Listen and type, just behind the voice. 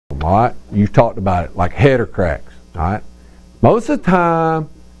them, all right? You've talked about it, like header cracks, all right? Most of the time,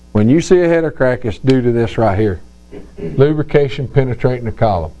 when you see a header crack, it's due to this right here. Lubrication penetrating the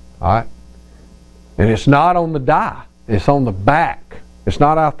column, all right? And it's not on the die. It's on the back. It's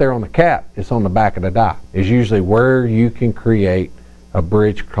not out there on the cap. It's on the back of the die. It's usually where you can create a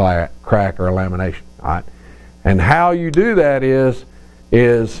bridge crack or a lamination, all right? And how you do that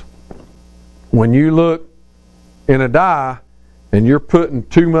is when you look in a die and you're putting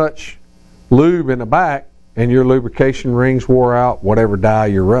too much lube in the back and your lubrication rings wore out, whatever die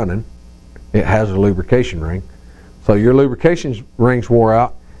you're running, it has a lubrication ring. So your lubrication rings wore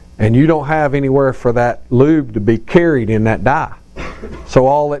out and you don't have anywhere for that lube to be carried in that die. So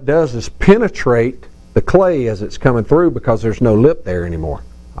all it does is penetrate the clay as it's coming through because there's no lip there anymore.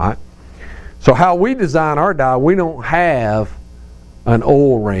 All right? So how we design our die, we don't have an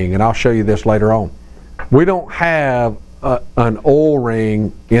oil ring, and I'll show you this later on. We don't have an oil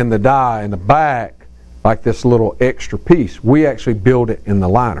ring in the die in the back like this little extra piece. We actually build it in the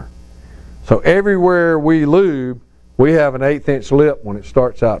liner. So everywhere we lube, we have an 1/8 inch lip when it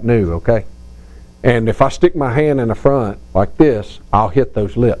starts out new, okay? And if I stick my hand in the front like this, I'll hit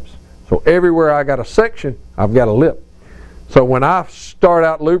those lips. So everywhere I got a section, I've got a lip. So when I start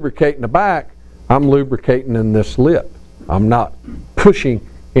out lubricating the back, I'm lubricating in this lip. I'm not pushing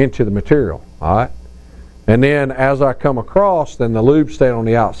into the material, all right? And then as I come across, then the lube staying on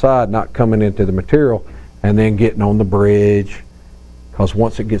the outside, not coming into the material, and then getting on the bridge, because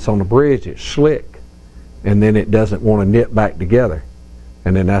once it gets on the bridge, it's slick, and then it doesn't want to knit back together.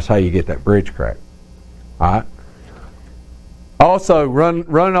 And then that's how you get that bridge crack, all right? Also, run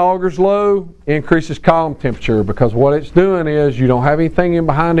augers low increases column temperature because what it's doing is you don't have anything in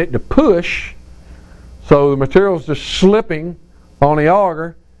behind it to push, so the material's just slipping on the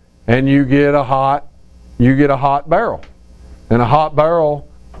auger, and you get a hot barrel. And a hot barrel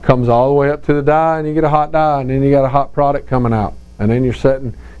comes all the way up to the die, and you get a hot die, and then you got a hot product coming out. And then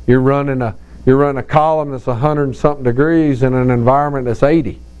you're running a column that's 100 and something degrees in an environment that's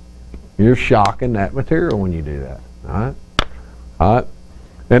 80. You're shocking that material when you do that, all right? All right.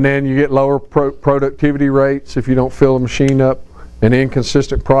 And then you get lower productivity rates if you don't fill the machine up, and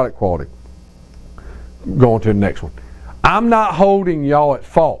inconsistent product quality. Going to the next one. I'm not holding y'all at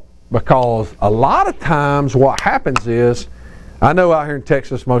fault because a lot of times what happens is, I know out here in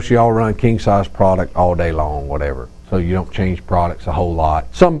Texas most of y'all run king size product all day long, whatever. So you don't change products a whole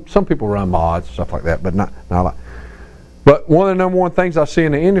lot. Some people run mods, stuff like that, but not a lot. But one of the number one things I see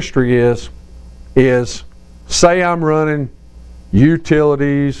in the industry is say I'm running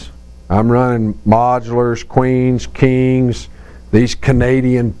utilities, I'm running modulars, queens, kings, these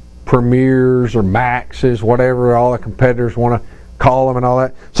Canadian premiers or maxes, whatever all the competitors want to call them and all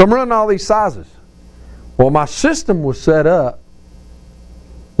that. So I'm running all these sizes. Well, my system was set up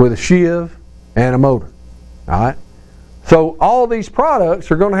with a sheave and a motor. All right. So all these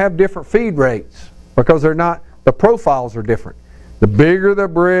products are going to have different feed rates because the profiles are different. The bigger the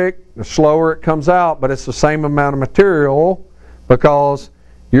brick, the slower it comes out, but it's the same amount of material because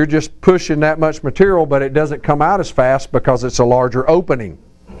you're just pushing that much material, but it doesn't come out as fast because it's a larger opening.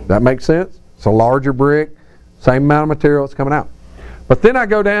 That makes sense? It's a larger brick, same amount of material that's coming out. But then I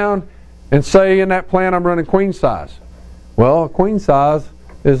go down and say in that plant I'm running queen size. Well, a queen size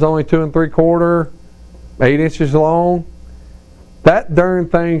is only 2 3/4, 8 inches long. That darn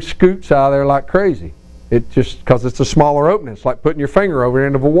thing scoots out of there like crazy. It just, because it's a smaller opening. It's like putting your finger over the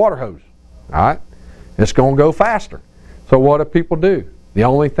end of a water hose. All right? It's going to go faster. So what do people do? The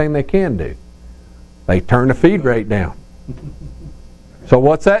only thing they can do, they turn the feed rate down. So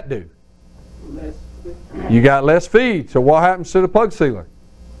what's that do? You got less feed. So what happens to the plug sealer?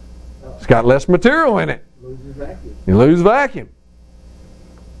 It's got less material in it. You lose vacuum.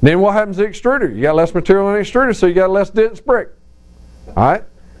 Then what happens to the extruder? You got less material in the extruder, so you got less dense brick. All right?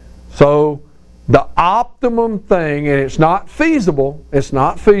 So the optimum thing, and it's not feasible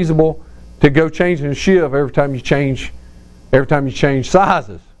to go changing the sheave every time you change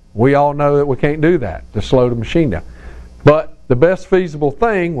sizes. We all know that we can't do that to slow the machine down. But the best feasible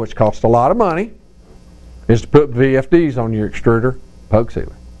thing, which costs a lot of money, is to put VFDs on your extruder plug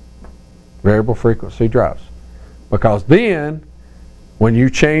sealer. Variable frequency drives. Because then, when you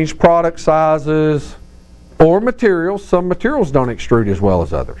change product sizes or materials, some materials don't extrude as well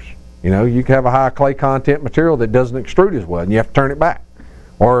as others. You know, you can have a high clay content material that doesn't extrude as well, and you have to turn it back.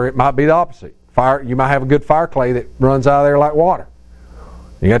 Or it might be the opposite. You might have a good fire clay that runs out of there like water.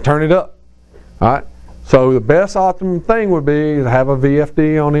 You got to turn it up. All right. So the best optimum thing would be to have a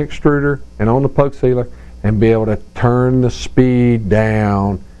VFD on the extruder and on the plug sealer and be able to turn the speed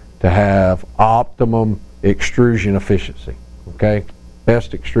down to have optimum extrusion efficiency. Okay?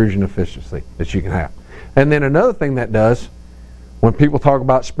 best extrusion efficiency that you can have. And then another thing that does, when people talk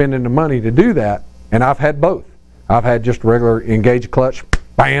about spending the money to do that, and I've had both. I've had just regular engage clutch,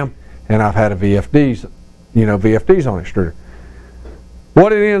 bam, and I've had a VFDs, VFDs on extruder.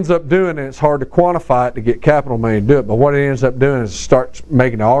 What it ends up doing, and it's hard to quantify it to get capital money to do it, but what it ends up doing is it starts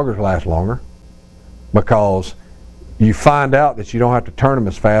making the augers last longer, because you find out that you don't have to turn them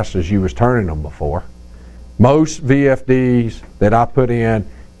as fast as you was turning them before. Most VFDs that I put in,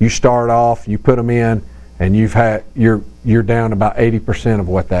 you start off, you put them in, and you're down about 80% of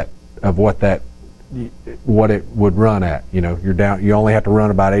what it would run at. You're down. You only have to run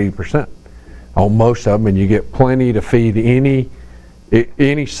about 80% on most of them, and you get plenty to feed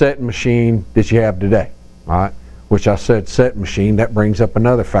any setting machine that you have today. All right, which I said set machine, that brings up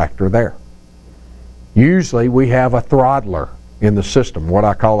another factor there. Usually we have a throttler in the system, what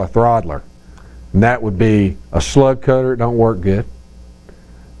I call a throttler, and that would be a slug cutter. It don't work good.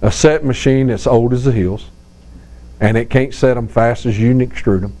 A set machine that's old as the hills, and it can't set them fast as you can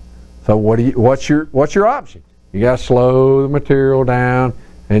extrude them. So what's your option? You got to slow the material down,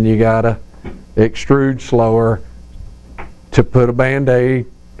 and you got to extrude slower to put a Band-Aid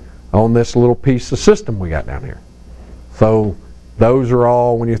on this little piece of system we got down here. So those are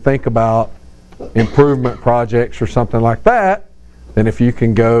all, when you think about improvement projects or something like that, then if you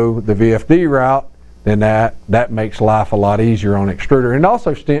can go the VFD route, then that makes life a lot easier on extruder. And it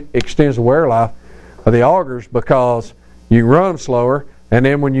also extends the wear life of the augers, because you can run them slower, and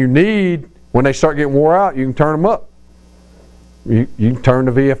then when they start getting wore out, you can turn them up. You can turn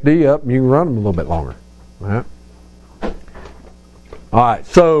the VFD up, and you can run them a little bit longer. All right,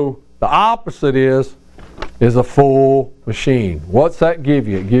 so the opposite is a full machine. What's that give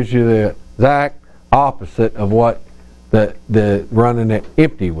you? It gives you the exact opposite of what the running it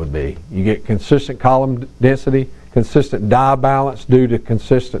empty would be. You get consistent column density, consistent die balance due to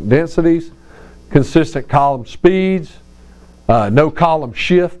consistent densities, consistent column speeds, no column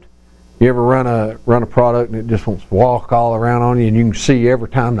shift. You ever run a product and it just wants to walk all around on you, and you can see every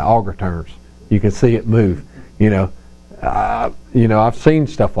time the auger turns, you can see it move. I've seen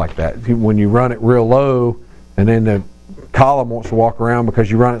stuff like that. When you run it real low, and then the column wants to walk around because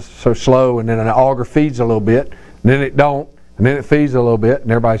you run it so slow, and then an auger feeds a little bit, and then it don't, and then it feeds a little bit,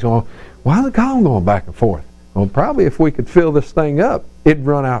 and everybody's going, why is the column going back and forth? Well, probably if we could fill this thing up, it'd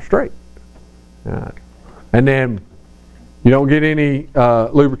run out straight. And then you don't get any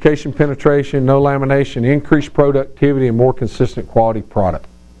lubrication penetration, no lamination, increased productivity, and more consistent quality product.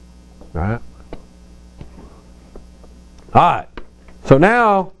 All right. All right, so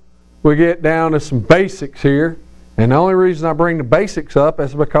now we get down to some basics here, and the only reason I bring the basics up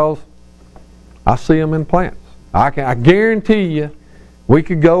is because I see them in plants. I guarantee you, we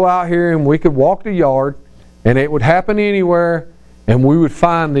could go out here and we could walk the yard, and it would happen anywhere, and we would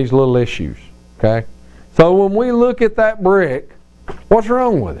find these little issues. Okay, so when we look at that brick, what's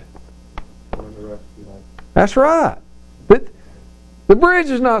wrong with it? That's right. But the bridge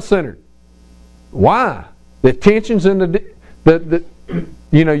is not centered. Why? The tensions in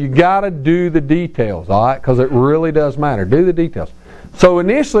you got to do the details, all right? Because it really does matter. Do the details. So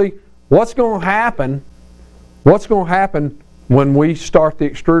initially, what's going to happen when we start the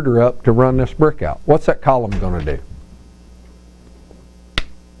extruder up to run this brick out? What's that column going to do?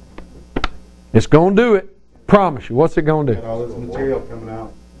 It's going to do it. Promise you. What's it going to do? Got all this material coming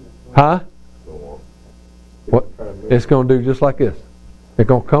out. Huh? What? It's going to do just like this. It's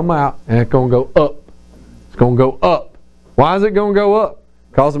going to come out, and it's going to go up. It's going to go up. Why is it going to go up?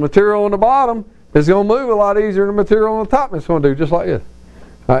 Because the material on the bottom is going to move a lot easier than the material on the top. It's going to do just like this.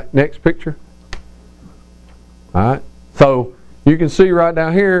 All right, next picture. All right, so you can see right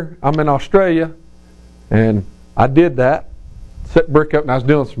down here, I'm in Australia, and I did that. Set brick up, and I was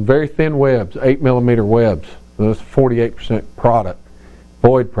doing some very thin webs, 8mm webs. So that's 48% product,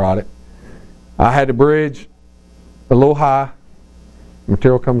 void product. I had the bridge a little high.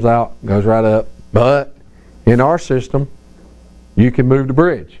 Material comes out, goes right up, but in our system, you can move the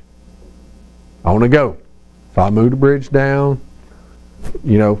bridge on the go. So I moved the bridge down,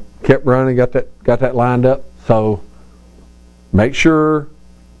 kept running, got that lined up. So make sure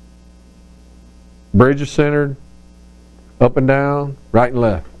bridge is centered, up and down, right and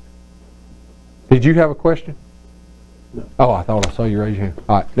left. Did you have a question? No. Oh, I thought I saw you raise your hand.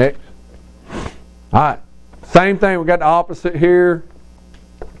 All right, next. All right, same thing. We got the opposite here.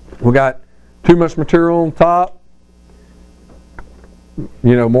 We got too much material on top,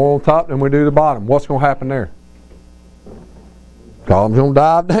 more on top than we do the bottom. What's going to happen there? Column's going to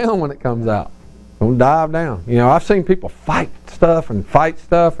dive down when it comes out. Going to dive down. I've seen people fight stuff, and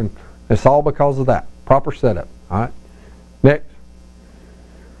it's all because of that. Proper setup. All right. Next.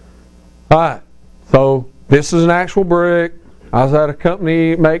 All right, so this is an actual brick. I was at a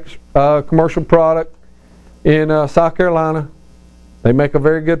company that makes commercial product in South Carolina. They make a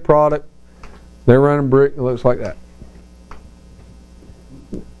very good product. They're running brick that looks like that.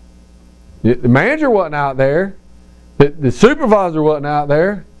 The manager wasn't out there. The supervisor wasn't out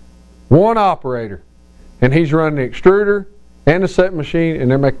there. One operator. And he's running the extruder and the set machine,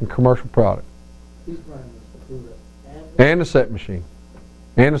 and they're making commercial product. He's running the extruder And the set machine.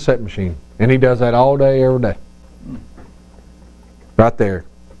 And the set machine. And he does that all day, every day. Right there.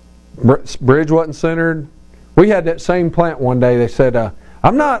 Bridge wasn't centered. We had that same plant one day. They said,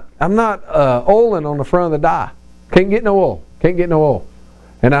 I'm not oiling on the front of the die. Can't get no oil. Can't get no oil.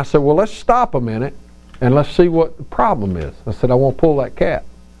 And I said, well, let's stop a minute and let's see what the problem is. I said, I want to pull that cap.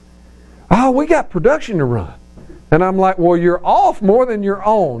 Oh, we got production to run. And I'm like, well, you're off more than you're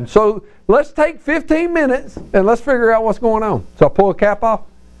on. So let's take 15 minutes and let's figure out what's going on. So I pull the cap off.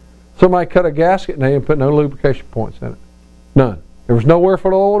 Somebody cut a gasket and they didn't put no lubrication points in it. None. There was nowhere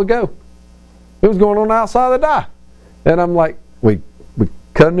for the oil to go. It was going on the outside of the die. And I'm like, we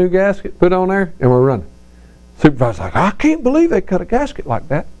cut a new gasket, put it on there, and we're running. Supervisor's like, I can't believe they cut a gasket like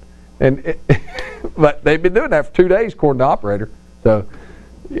that. And but they've been doing that for 2 days, according to the operator. So,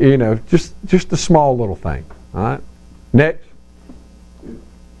 you know, just a small little thing. All right. Next.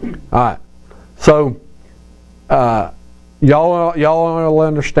 All right. So, y'all will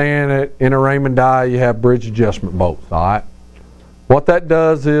understand that in a Raymond die you have bridge adjustment bolts. All right. What that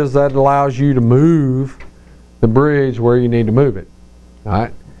does is that allows you to move the bridge where you need to move it. All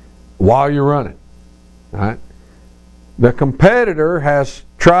right. While you're running. All right. The competitor has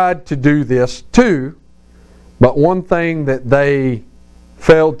tried to do this too, but one thing that they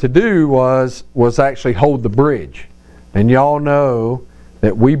failed to do was actually hold the bridge. And y'all know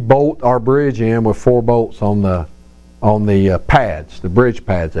that we bolt our bridge in with 4 bolts on the pads, the bridge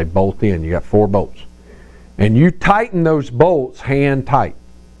pads. They bolt in. You got 4 bolts, and you tighten those bolts hand tight.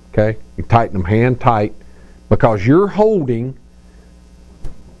 Okay, you tighten them hand tight because you're holding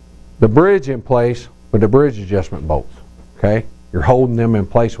the bridge in place with the bridge adjustment bolts. Okay, you're holding them in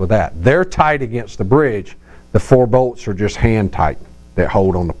place with that. They're tight against the bridge. The 4 bolts are just hand tight that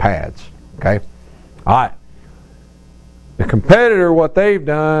hold on the pads. Okay, all right. The competitor, what they've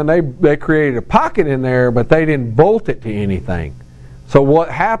done, they created a pocket in there, but they didn't bolt it to anything. So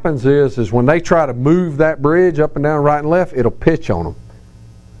what happens is when they try to move that bridge up and down, right and left, it'll pitch on them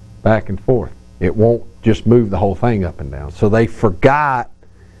back and forth. It won't just move the whole thing up and down. So they forgot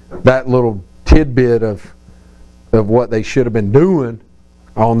that little tidbit of what they should have been doing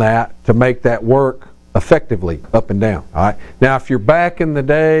on that to make that work effectively up and down. All right. Now, if you're back in the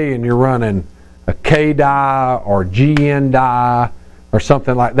day and you're running a K die or GN die or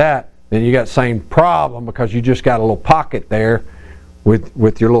something like that, then you got the same problem because you just got a little pocket there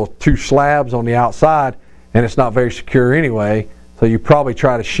with your little 2 slabs on the outside, and it's not very secure anyway. So you probably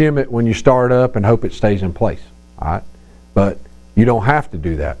try to shim it when you start up and hope it stays in place. All right. But you don't have to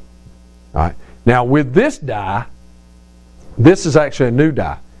do that. All right. Now with this die, this is actually a new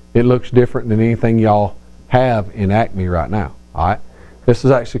die. It looks different than anything y'all have in Acme right now. All right. This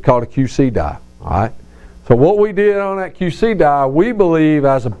is actually called a QC die. All right. So what we did on that QC die, we believe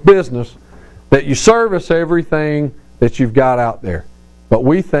as a business that you service everything that you've got out there. But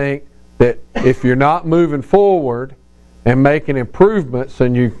we think that if you're not moving forward and making improvements,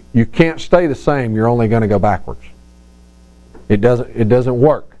 then you can't stay the same. You're only going to go backwards. It doesn't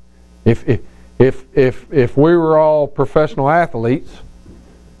work. If we were all professional athletes,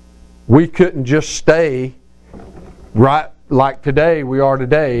 we couldn't just stay right like today we are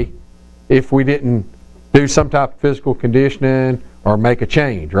today if we didn't do some type of physical conditioning or make a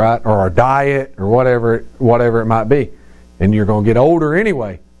change, right? Or a diet or whatever it might be. And you're going to get older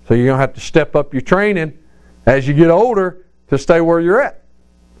anyway. So you're going to have to step up your training as you get older to stay where you're at.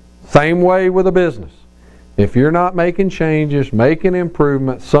 Same way with a business. If you're not making changes, making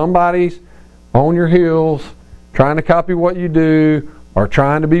improvements, somebody's on your heels trying to copy what you do or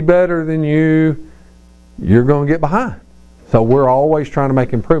trying to be better than you, you're going to get behind. So we're always trying to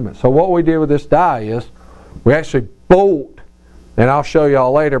make improvements. So what we did with this die is we actually bolt, and I'll show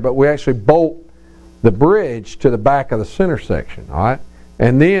y'all later, but we actually bolt the bridge to the back of the center section, all right?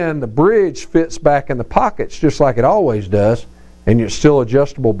 And then the bridge fits back in the pockets just like it always does, and it's still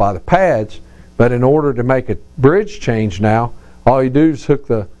adjustable by the pads. But in order to make a bridge change now, all you do is hook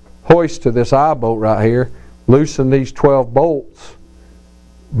the hoist to this eye bolt right here, loosen these 12 bolts,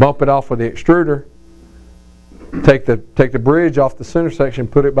 bump it off with the extruder, take the bridge off the center section,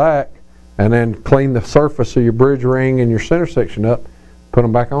 put it back, and then clean the surface of your bridge ring and your center section up, put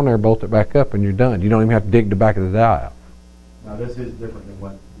them back on there, bolt it back up, and you're done. You don't even have to dig the back of the die out. Now, this is different than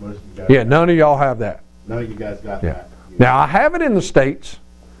what most of you guys. Yeah, none of y'all have that. None of you guys got Yeah. that. Now, I have it in the States.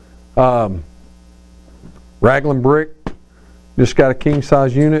 Raglan Brick just got a king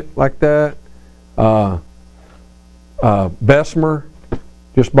size unit like that. Bessemer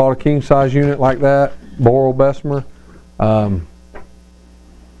just bought a king size unit like that. Boral Bessemer.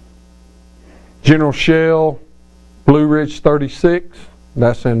 General Shell, Blue Ridge 36.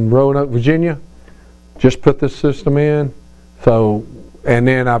 That's in Roanoke, Virginia. Just put this system in. So, and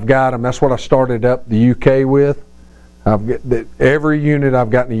then I've got them. That's what I started up the UK with. Every unit I've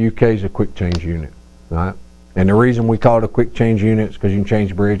got in the UK is a quick change unit, right? And the reason we call it a quick change unit is because you can change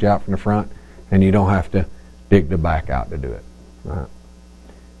the bridge out from the front, and you don't have to dig the back out to do it. Right.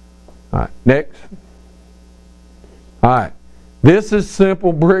 All right. Next. All right. This is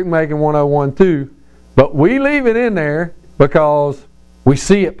simple brick making 101 too, but we leave it in there because we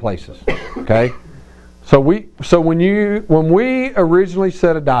see it places. Okay. So when we originally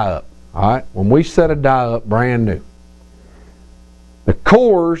set a die up, all right, when we set a die up brand new, the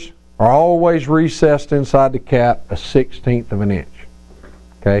cores are always recessed inside the cap 1/16 of an inch.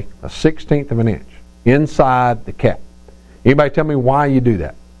 Okay, 1/16 of an inch inside the cap. Anybody tell me why you do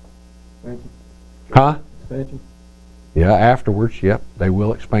that? Expansion. Huh? Expansion. Yeah, afterwards, yep, they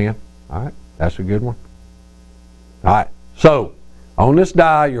will expand. All right, that's a good one. All right, so on this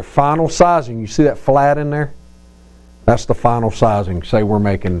die, your final sizing, you see that flat in there? That's the final sizing. Say we're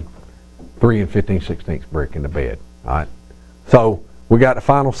making 3 15/16 brick in the bed. All right, so we got the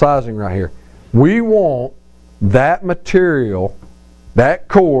final sizing right here. We want that material, that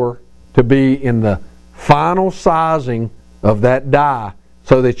core, to be in the final sizing of that die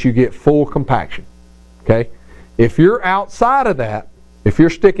so that you get full compaction. Okay? If you're outside of that, if you're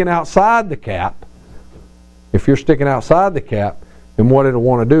sticking outside the cap, then what it'll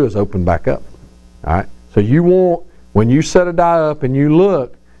want to do is open back up. All right? So you want, when you set a die up and you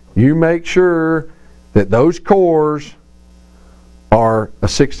look, you make sure that those cores are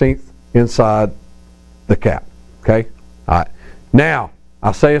 1/16 inside the cap. Okay? All right. Now,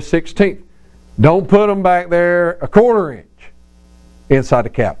 I say 1/16. Don't put them back there 1/4 inch inside the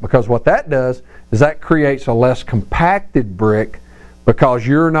cap, because what that does is that creates a less compacted brick, because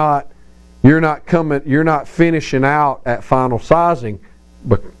you're not finishing out at final sizing,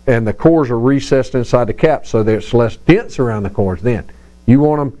 and the cores are recessed inside the cap, so there's less dense around the cores. Then you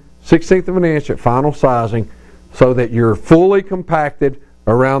want them 1/16 of an inch at final sizing, so that you're fully compacted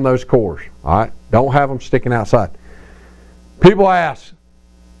around those cores. All right, don't have them sticking outside. People ask,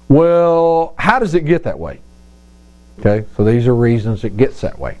 well, how does it get that way? Okay, so these are reasons it gets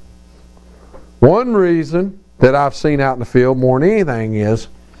that way. One reason that I've seen out in the field more than anything is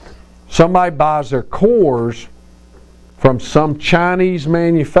somebody buys their cores from some Chinese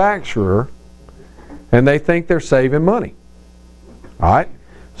manufacturer and they think they're saving money. All right,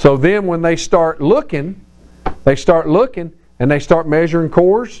 so then when they start looking and they start measuring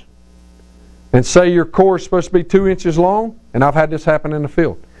cores, and say your core is supposed to be 2 inches long, and I've had this happen in the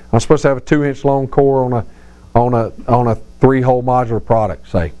field. I'm supposed to have a 2-inch long core on a 3-hole modular product,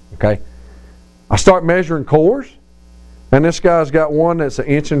 say. Okay, I start measuring cores, and this guy's got one that's 1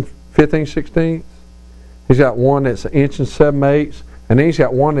 inch and 15/16. He's got one that's 1 inch and 7/8, and then he's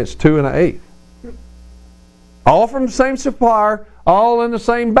got one that's 2 1/8. All from the same supplier, all in the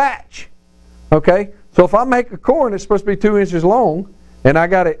same batch. Okay, so if I make a core and it's supposed to be 2 inches long, and I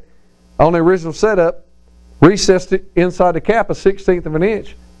got it on the original setup, recessed it inside the cap 1/16 of an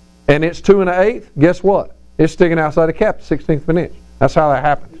inch, and it's 2 1/8, guess what? It's sticking outside the cap 1/16 of an inch. That's how that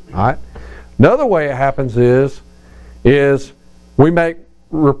happens. All right. Another way it happens is we make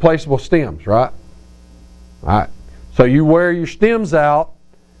replaceable stems, right? All right. So you wear your stems out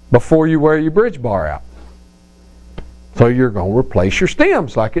before you wear your bridge bar out. So you're going to replace your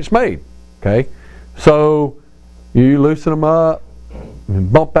stems like it's made. Okay. So you loosen them up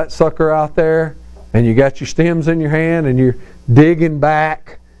and bump that sucker out there, and you got your stems in your hand, and you're digging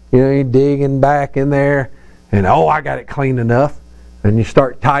back. You're digging back in there, and I got it clean enough. And you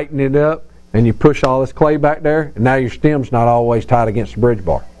start tightening it up, and you push all this clay back there, and now your stem's not always tight against the bridge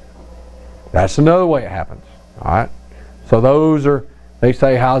bar. That's another way it happens. All right. So those are, they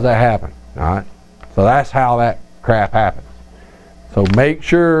say, how's that happen? All right. So that's how that crap happens. So make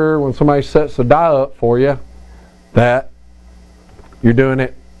sure when somebody sets the die up for you that you're doing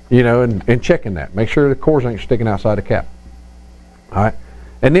it, and checking that. Make sure the cores ain't sticking outside the cap. All right.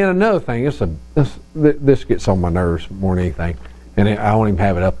 And then another thing, this gets on my nerves more than anything, and I don't even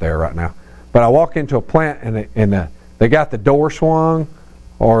have it up there right now. But I walk into a plant and they got the door swung,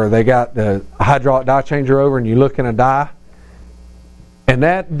 or they got the hydraulic die changer over, and you look in a die, and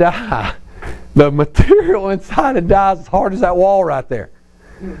that die the material inside the die is as hard as that wall right there.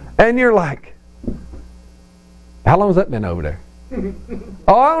 And you're like, how long has that been over there?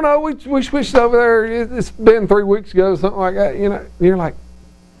 Oh, I don't know. We switched over there. It's been 3 weeks ago, something like that. You know, you're like,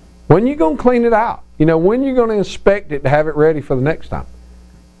 when you going to clean it out? You know, when you going to inspect it to have it ready for the next time?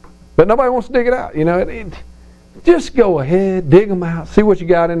 But nobody wants to dig it out. You know, just go ahead, dig them out, see what you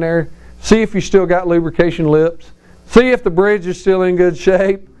got in there, see if you still got lubrication lips, see if the bridge is still in good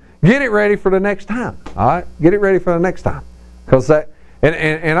shape. Get it ready for the next time. All right, get it ready for the next time, because that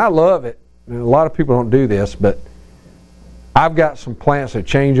and I love it. And a lot of people don't do this, but I've got some plants that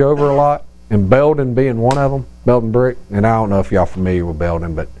change over a lot, and Belden being one of them, Belden brick. And I don't know if y'all familiar with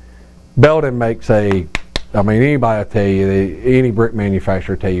Belden, but Belden makes anybody will tell you, any brick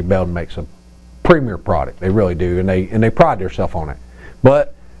manufacturer will tell you Belden makes a premier product. They really do, and they pride themselves on it.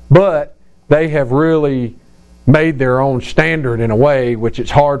 But they have really made their own standard in a way which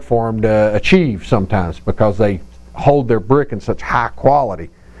it's hard for them to achieve sometimes, because they hold their brick in such high quality.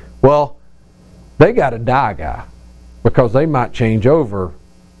 Well, they got a die guy, because they might change over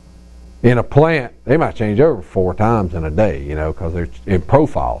in a plant. They might change over 4 times in a day, you know, because they're in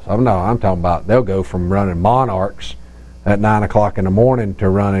profiles. I'm talking about they'll go from running monarchs at 9 o'clock in the morning to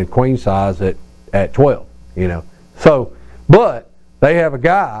running queen size at 12, you know. So, but they have a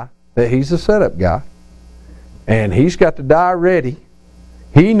guy that he's a setup guy, and he's got the die ready.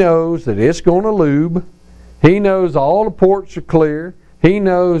 He knows that it's going to lube. He knows all the ports are clear. He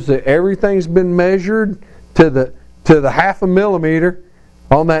knows that everything's been measured to the 0.5 millimeter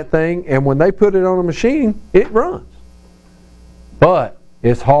on that thing, and when they put it on a machine, it runs. But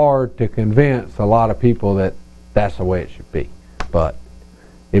it's hard to convince a lot of people that that's the way it should be. But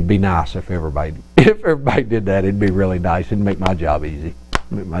it'd be nice if everybody did that. It'd be really nice. It'd make my job easy.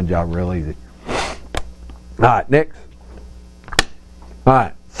 Make my job real easy. All right, next. All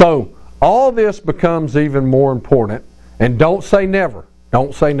right, so all this becomes even more important, and don't say never.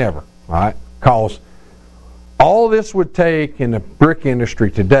 Don't say never, all right? Because all this would take in the brick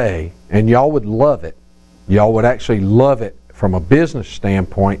industry today, and y'all would love it. Y'all would actually love it from a business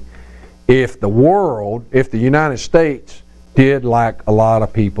standpoint if the United States did like a lot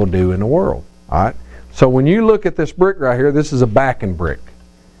of people do in the world, all right? So when you look at this brick right here, this is a backing brick.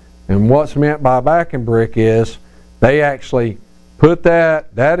 And what's meant by a backing brick is they actually put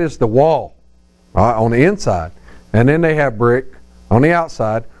that is the wall, all right, on the inside. And then they have brick on the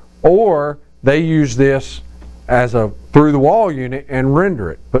outside, or they use this as a through the wall unit and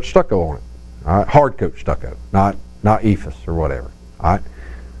render it, put stucco on it. All right, hard coat stucco, not ephes or whatever. All right,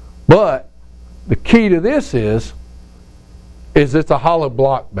 but the key to this is it's a hollow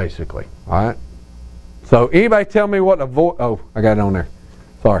block basically. All right, so anybody tell me what the void? Oh, I got it on there.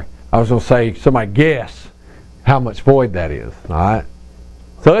 Sorry, I was going to say somebody guess how much void that is. All right,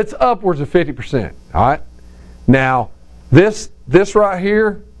 so it's upwards of 50%. All right, now this right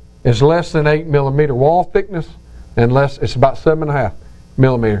here is less than 8 millimeter wall thickness, and it's about 7.5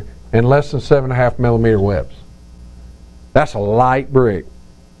 millimeter, and less than 7.5 millimeter webs. That's a light brick,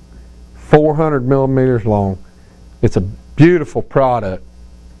 400 millimeters long. It's a beautiful product,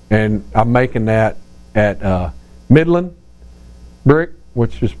 and I'm making that at Midland Brick,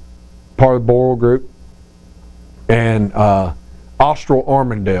 which is part of the Boral Group, and Austral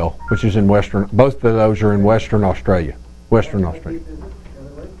Armandale, which is in both of those are in Western Australia.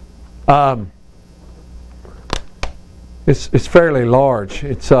 It's fairly large.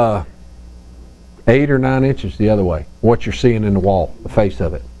 It's 8 or 9 inches the other way. What you're seeing in the wall, the face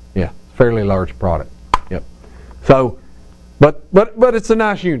of it. Yeah, fairly large product. Yep. So, but it's a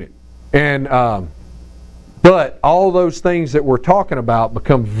nice unit, and but all those things that we're talking about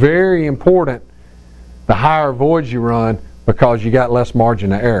become very important the higher voids you run, because you got less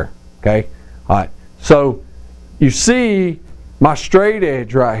margin of error. Okay. All right. So you see my straight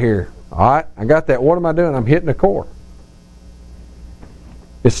edge right here. All right, I got that. What am I doing? I'm hitting the core.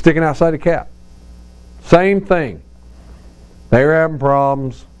 It's sticking outside the cap. Same thing. They were having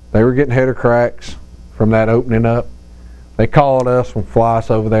problems. They were getting header cracks from that opening up. They called us from Flies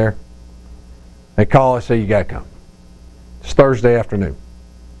over there. They call us, say, you got to come. It's Thursday afternoon.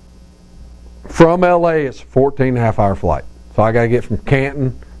 From LA, it's a 14.5-hour flight. So I got to get from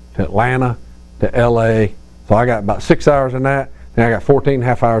Canton to Atlanta to LA. So I got about 6 hours in that. Then I got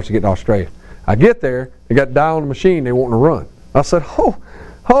 14.5 hours to get to Australia. I get there, they got dial on the machine, they want to run. I said, oh,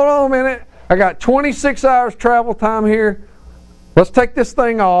 hold on a minute. I got 26 hours travel time here. Let's take this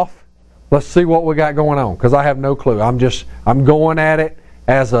thing off. Let's see what we got going on, because I have no clue. I'm going at it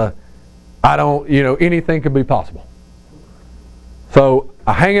as anything could be possible. So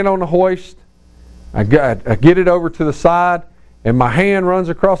I hang it on the hoist. I get it over to the side, and my hand runs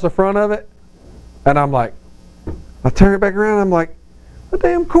across the front of it. And I'm like, I turn it back around, I'm like, the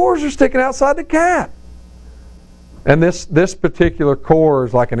damn cores are sticking outside the cap. And this particular core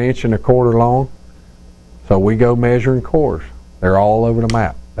is like 1.25 inches long. So we go measuring cores. They're all over the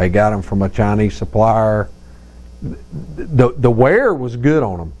map. They got them from a Chinese supplier. The wear was good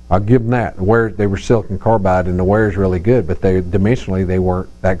on them. I'll give them that. The wear, they were silicon carbide, and the wear is really good, but dimensionally they weren't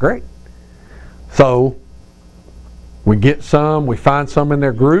that great. So we get some, we find some in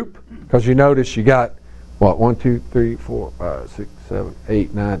their group, because you notice you got, what, 1, 2, 3, 4, 5, 6, 7,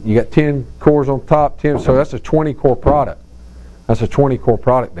 8, 9. You got 10 cores on top, 10, so that's a 20-core product. That's a 20-core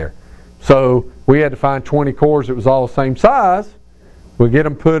product there. So we had to find 20 cores that was all the same size. We get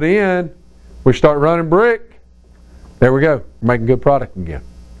them put in, we start running brick. There we go. We're making good product again.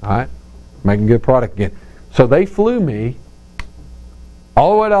 All right? Making good product again. So they flew me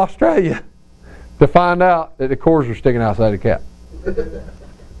all the way to Australia to find out that the cores were sticking outside the cap.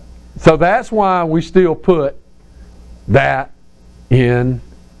 So that's why we still put that in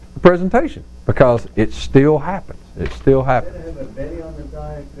the presentation, because it still happens. It still happens. Did it have a belly on the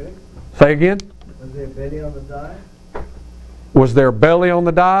die, too? Say again? Was there a belly on the die? Was there a belly on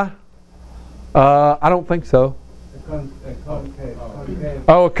the die? I don't think so. Concave.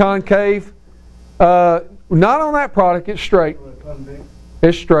 Oh, a concave? Not on that product. It's straight.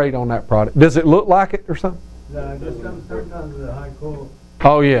 It's straight on that product. Does it look like it or something? No, just sometimes with a high core.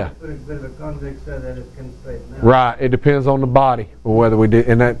 Oh yeah. Put a bit of a convex so that it can straighten out. Right. It depends on the body, or whether we do.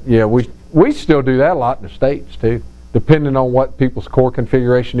 And that, yeah, we still do that a lot in the States too, depending on what people's core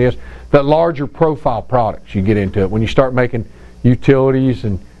configuration is. The larger profile products you get into it when you start making utilities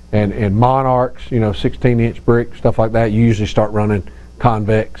and monarchs, 16-inch brick, stuff like that. You usually start running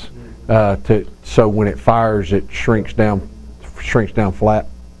convex so when it fires, it shrinks down flat.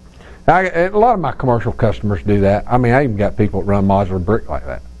 A lot of my commercial customers do that. I mean, I even got people that run modular brick like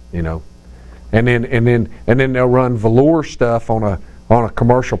that, and then they'll run velour stuff on a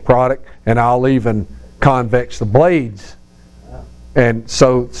commercial product, and I'll even convex the blades. And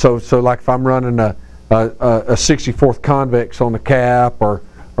so like if I'm running a 64th convex on the cap or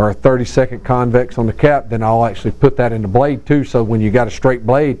a 32nd convex on the cap, then I'll actually put that in the blade too. So when you got a straight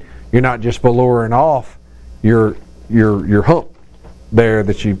blade, you're not just velouring off your hump there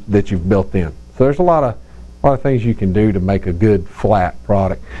that you've built in. So there's a lot of things you can do to make a good flat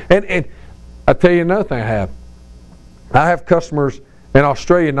product. And I tell you another thing I have customers in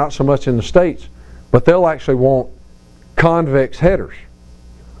Australia, not so much in the States, but they'll actually want convex headers.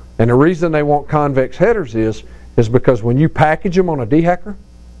 And the reason they want convex headers is because when you package them on a dehacker,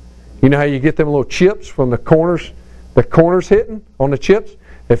 you know how you get them little chips from the corners hitting on the chips?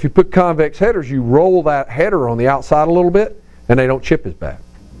 If you put convex headers, you roll that header on the outside a little bit, and they don't chip as bad.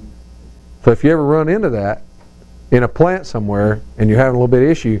 So if you ever run into that in a plant somewhere and you're having a little bit of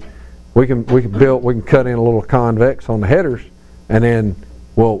issue, we can cut in a little convex on the headers, and then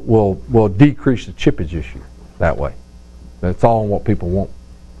we'll decrease the chippage issue that way. That's all what people want.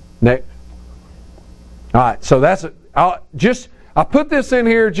 Next. All right, so that's it. I put this in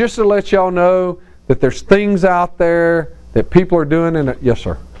here just to let y'all know that there's things out there that people are doing. Yes,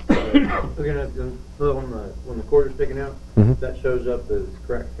 sir. We're gonna have to put on when the cord is sticking out. Mm-hmm. That shows up as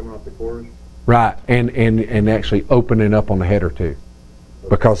cracks coming off the cores. Right, and actually opening up on the header too,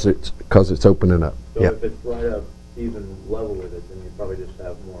 because it's opening up. So Yep. if it's right up even level with it, then you probably just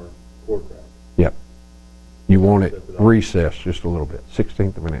have more core cracks. Yep. You want it recessed just a little bit,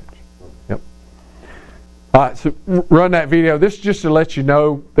 1/16 of an inch. Yep. All right, so run that video. This is just to let you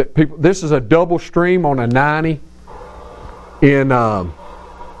know that people. This is a double stream on a 90 in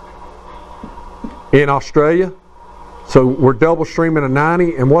Australia. So we're double streaming a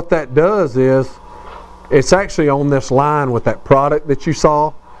 90, and what that does is it's actually on this line with that product that you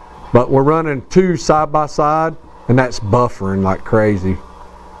saw, but we're running two side by side, and that's buffering like crazy.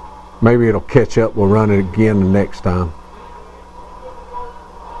 Maybe it'll catch up. We'll run it again the next time.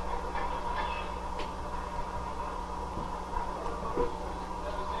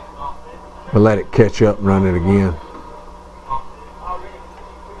 We'll let it catch up and run it again.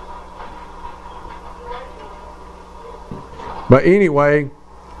 But anyway,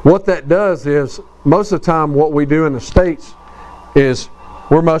 what that does is, most of the time what we do in the States is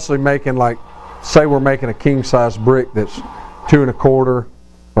we're mostly making, like, say we're making a king size brick that's 2 1/4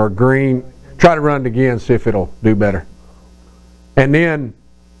 or green. Try to run it again, see if it'll do better. And then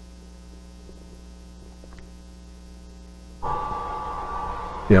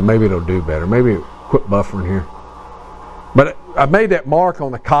yeah, maybe it'll do better. Maybe quit buffering here. But I made that mark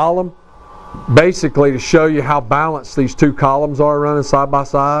on the column basically to show you how balanced these two columns are running side by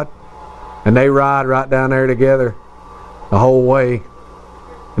side. And they ride right down there together the whole way.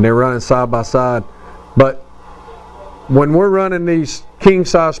 And they're running side by side. But when we're running these king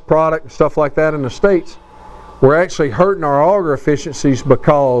size product and stuff like that in the States, we're actually hurting our auger efficiencies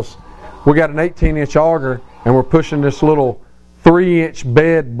because we got an 18-inch auger and we're pushing this little 3-inch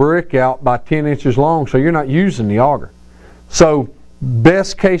bed brick out by 10 inches long, so you're not using the auger. So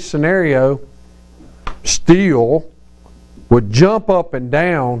best case scenario, steel would jump up and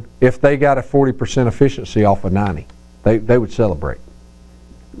down if they got a 40% efficiency off of 90. They would celebrate.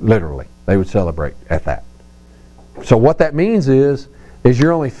 Literally, they would celebrate at that. So what that means is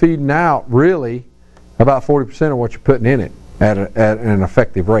you're only feeding out really about 40% of what you're putting in it at an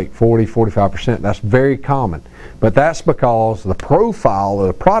effective rate, 40, 45%. That's very common. But that's because the profile of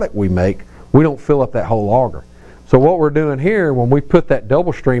the product we make, we don't fill up that whole auger. So what we're doing here, when we put that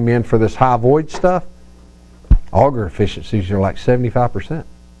double stream in for this high void stuff, auger efficiencies are like 75%.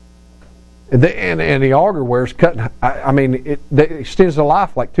 And the auger wear's cutting, it extends the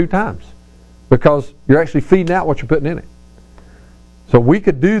life like 2 times because you're actually feeding out what you're putting in it. So we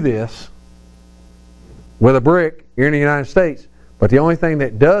could do this with a brick here in the United States, but the only thing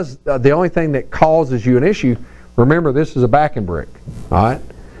that causes you an issue, remember this is a backing brick, all right?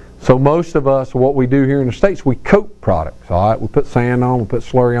 So most of us, what we do here in the States, we coat products, all right? We put sand on, we put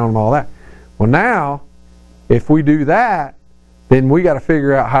slurry on and all that. Well now, if we do that, then we got to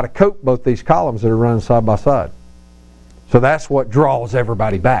figure out how to coat both these columns that are running side by side. So that's what draws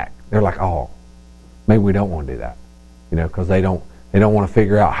everybody back. They're like, oh, maybe we don't want to do that, because they don't want to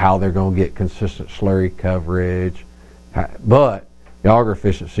figure out how they're going to get consistent slurry coverage. But the auger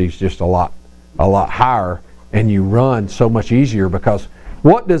efficiency is just a lot higher, and you run so much easier because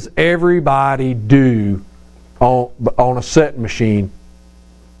what does everybody do on a setting machine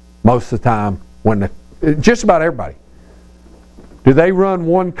most of the time? Just about everybody. Do they run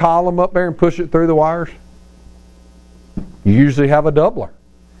one column up there and push it through the wires? You usually have a doubler.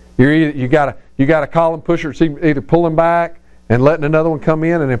 You got a column pusher. It's either pulling back and letting another one come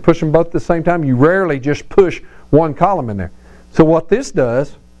in and then push them both at the same time. You rarely just push one column in there. So what this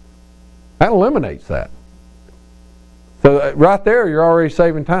does, that eliminates that. So right there, you're already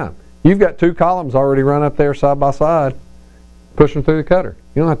saving time. You've got 2 columns already run up there side by side, pushing through the cutter.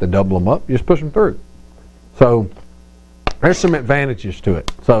 You don't have to double them up. You just push them through. So there's some advantages to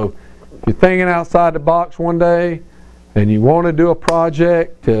it. So if you're thinking outside the box one day and you want to do a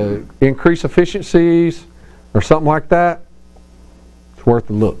project to increase efficiencies or something like that, it's worth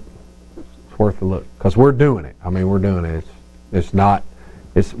the look. It's worth the look because we're doing it. We're doing it.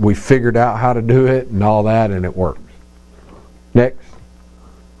 We figured out how to do it and all that, and it works. Next.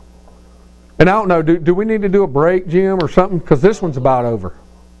 And I don't know, do we need to do a break, Jim, or something? Because this one's about over.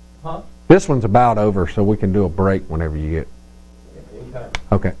 Huh? This one's about over, so we can do a break whenever you get. Anytime.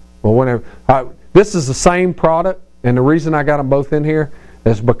 Okay. Well, whenever. This is the same product, and the reason I got them both in here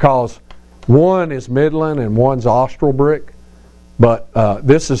is because one is Midland and one's Austral brick, but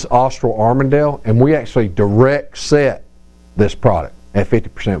this is Austral Armandale, and we actually direct set this product at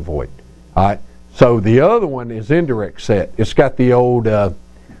 50% void. All right. So the other one is indirect set. It's got the old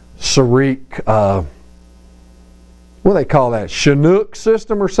Saric, what do they call that? Chinook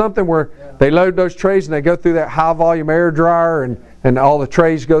system or something where they load those trays and they go through that high volume air dryer and all the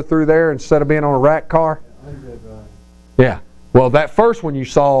trays go through there instead of being on a rack car. Yeah. Well, that first one you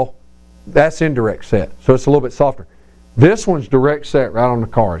saw, that's indirect set. So it's a little bit softer. This one's direct set right on the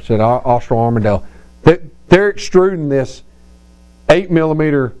car. It's at Austral Armandale. They're extruding this 8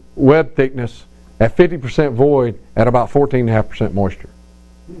 millimeter web thickness at 50% void at about 14.5% moisture.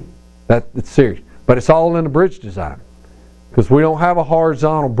 It's serious. But it's all in the bridge design because we don't have a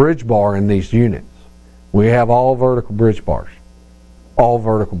horizontal bridge bar in these units. We have all vertical bridge bars. All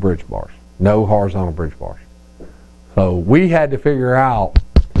vertical bridge bars. No horizontal bridge bars. So we had to figure out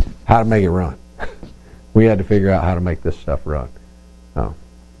how to make it run. We had to figure out how to make this stuff run.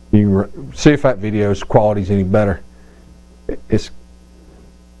 You can see if that video's quality's any better. It's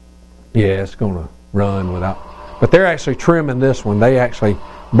going to run without. But they're actually trimming this one. They actually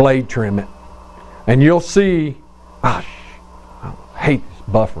blade trim it. And you'll see, I hate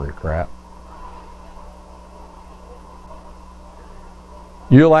this buffering crap.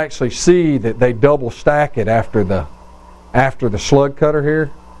 You'll actually see that they double stack it after the slug cutter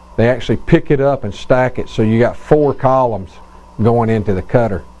here. They actually pick it up and stack it so you got 4 columns going into the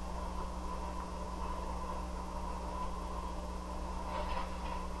cutter.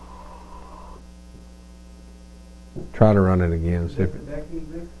 Try to run it again. See if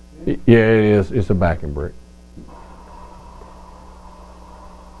yeah, it is. It's a backing brick.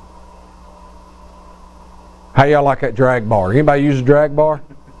 How y'all like that drag bar? Anybody use a drag bar?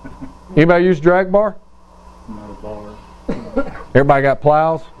 Anybody use a drag bar? Not a bar. Everybody got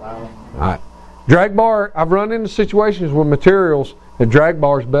plows? Wow. All right. Drag bar, I've run into situations with materials that drag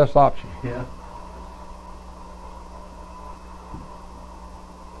bar is the best option. Yeah.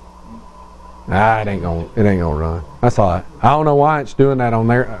 It ain't gonna run. That's all right. I don't know why it's doing that on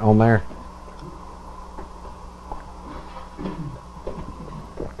there.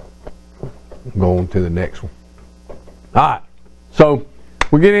 Going to the next one. All right. So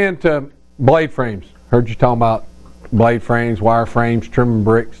we get into blade frames. Heard you talking about blade frames, wire frames, trimming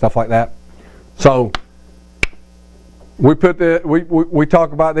brick, stuff like that. So we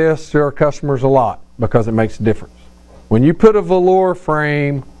talk about this to our customers a lot because it makes a difference. When you put a velour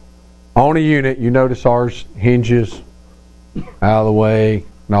frame on a unit, you notice ours hinges out of the way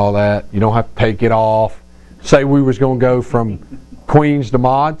and all that. You don't have to take it off. Say we was going to go from queens to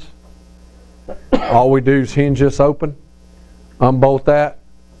mods. All we do is hinge this open, unbolt that,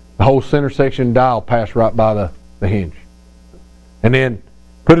 the whole center section dial pass right by the hinge. And then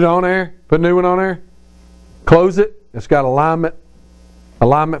put it on there, put a new one on there, close it. It's got alignment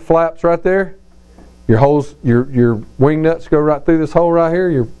flaps right there. Your holes, your wing nuts go right through this hole right here,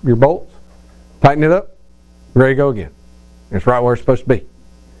 your bolts. Tighten it up, ready to go again. It's right where it's supposed to be.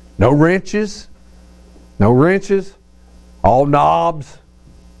 No wrenches, all knobs.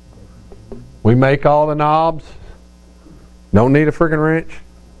 We make all the knobs. Don't need a freaking wrench.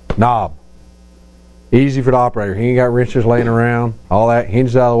 Knob. Easy for the operator. He ain't got wrenches laying around. All that.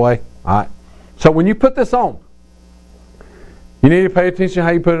 Hinges out of the way. All right. So when you put this on, you need to pay attention to how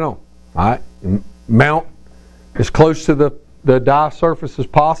you put it on. All right. Mount as close to the die surface as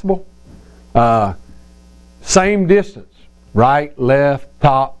possible. Same distance. Right, left,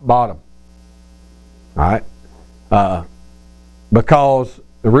 top, bottom. All right. Because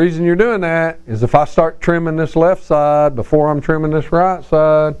the reason you're doing that is if I start trimming this left side before I'm trimming this right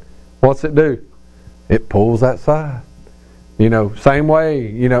side, what's it do? It pulls that side. Same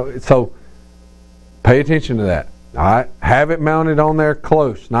way, so pay attention to that. All right. Have it mounted on there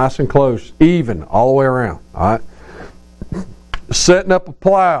close, nice and close, even, all the way around. All right. Setting up a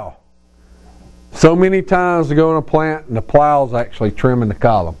plow. So many times I go in a plant and the plow's actually trimming the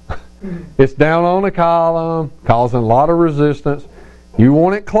column. It's down on the column, causing a lot of resistance. You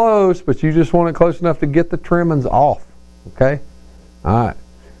want it close, but you just want it close enough to get the trimmings off. Okay? All right.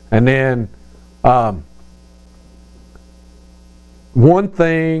 And then one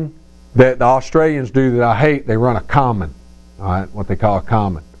thing that the Australians do that I hate, they run a common. All right, what they call a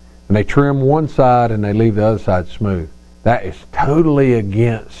common. And they trim one side and they leave the other side smooth. That is totally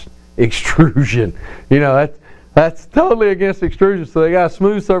against extrusion. That's totally against extrusion. So they got a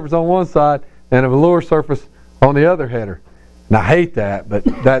smooth surface on one side and a velour surface on the other header. And I hate that, but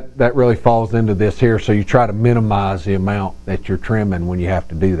that really falls into this here. So you try to minimize the amount that you're trimming when you have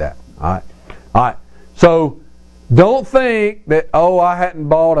to do that. All right. So don't think that I hadn't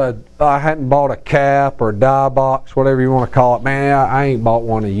bought a cap or a die box, whatever you want to call it. Man, I ain't bought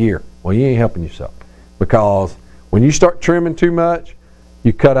one a year. Well, you ain't helping yourself, because when you start trimming too much,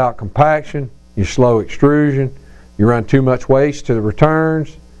 you cut out compaction, you slow extrusion, you run too much waste to the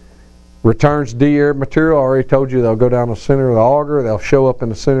returns. Returns de-aired material, I already told you they'll go down the center of the auger, they'll show up in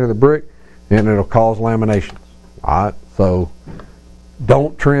the center of the brick, and it'll cause laminations. All right, so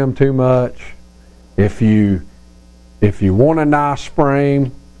don't trim too much. If you want a nice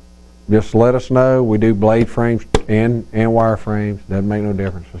frame, just let us know. We do blade frames and wire frames. Doesn't make no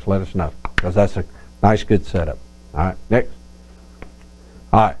difference. Just let us know, because that's a nice, good setup. All right, next.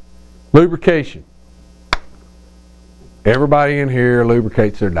 All right, lubrication. Everybody in here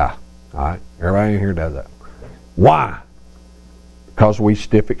lubricates their die. All right, everybody in here does that. Why? Because we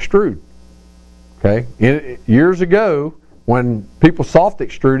stiff extrude. Okay, years ago, when people soft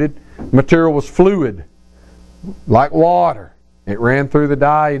extruded, material was fluid, like water. It ran through the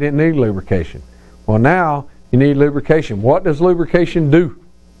die. You didn't need lubrication. Well, now you need lubrication. What does lubrication do?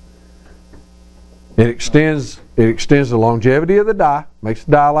 It extends the longevity of the die, makes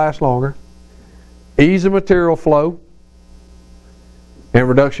the die last longer, ease the material flow, and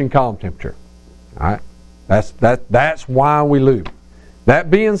reduction column temperature. All right, that's why we lube.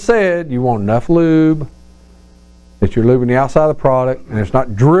 That being said, you want enough lube that you're lubing the outside of the product and it's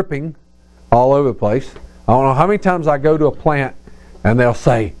not dripping all over the place. I don't know how many times I go to a plant and they'll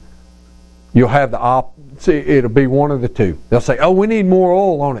say, you'll have it'll be one of the two. They'll say, we need more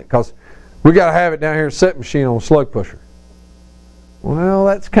oil on it because we got to have it down here at set machine on a slug pusher. Well,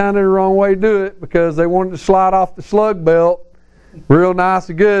 that's kind of the wrong way to do it, because they want it to slide off the slug belt real nice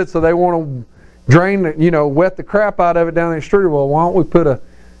and good, so they want to drain wet the crap out of it down the extruder. Well, why don't we put a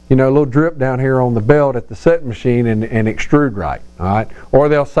little drip down here on the belt at the set machine and extrude right? All right. Or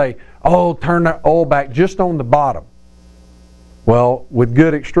they'll say, turn the oil back just on the bottom. Well, with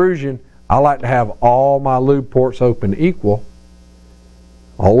good extrusion, I like to have all my lube ports open equal,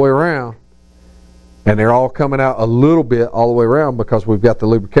 all the way around, and they're all coming out a little bit all the way around because we've got the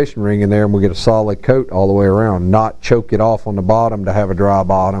lubrication ring in there and we get a solid coat all the way around, not choke it off on the bottom to have a dry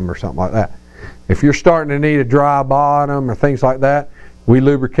bottom or something like that. If you're starting to need a dry bottom or things like that, we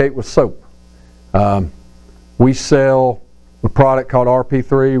lubricate with soap. We sell a product called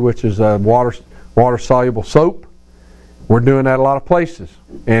RP3, which is a water-soluble soap. We're doing that a lot of places.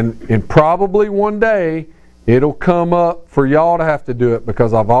 And probably one day it'll come up for y'all to have to do it,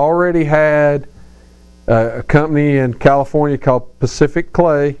 because I've already had a company in California called Pacific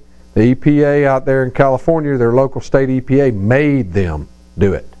Clay. The EPA out there in California, their local state EPA, made them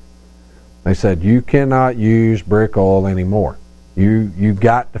do it. They said, you cannot use brick oil anymore. You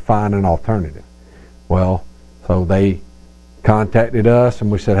got to find an alternative. Well, so they contacted us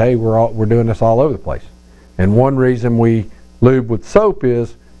and we said, hey, we're doing this all over the place. And one reason we lube with soap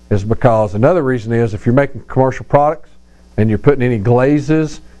is because another reason is if you're making commercial products and you're putting any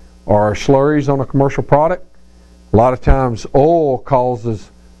glazes or slurries on a commercial product, a lot of times oil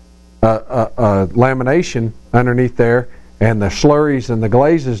causes lamination underneath there, and the slurries and the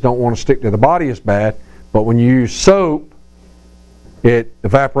glazes don't want to stick to the body as bad. But when you use soap, it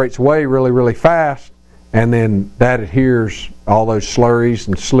evaporates away really, really fast, and then that adheres, all those slurries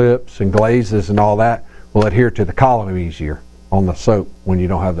and slips and glazes and all that will adhere to the column easier on the soap when you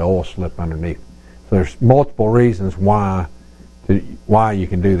don't have the oil slip underneath. So there's multiple reasons why you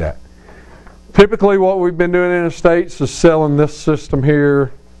can do that. Typically what we've been doing in the States is selling this system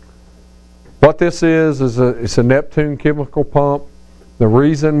here. What this is it's a Neptune chemical pump. The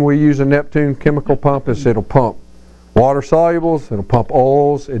reason we use a Neptune chemical pump is it'll pump water solubles, it'll pump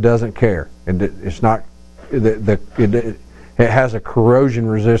oils, it doesn't care. It's not, it has a corrosion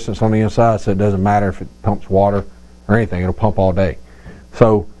resistance on the inside, so it doesn't matter if it pumps water or anything, it'll pump all day.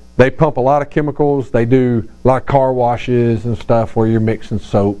 So they pump a lot of chemicals. They do a lot of car washes and stuff where you're mixing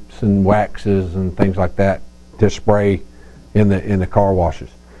soaps and waxes and things like that to spray in the car washes.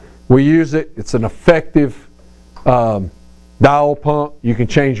 We use it. It's an effective dial pump. You can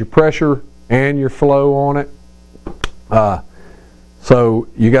change your pressure and your flow on it. So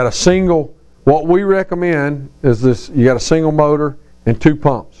you got a single, what we recommend is this, you got a single motor and two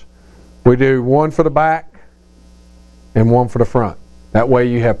pumps. We do one for the back and one for the front. That way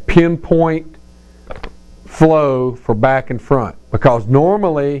you have pinpoint flow for back and front, because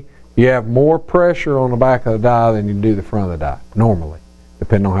normally you have more pressure on the back of the die than you do the front of the die, normally,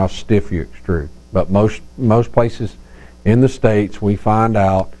 depending on how stiff you extrude. But most places in the States, we find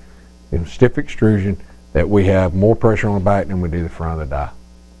out in stiff extrusion that we have more pressure on the back than we do the front of the die.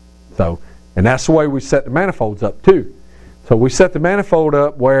 So, and that's the way we set the manifolds up too. So we set the manifold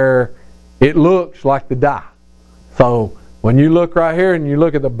up where it looks like the die. So when you look right here and you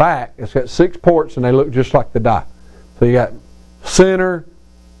look at the back, it's got 6 ports and they look just like the die. So you got center,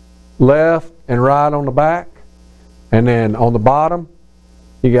 left, and right on the back. And then on the bottom,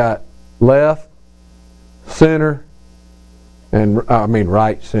 you got left, center, and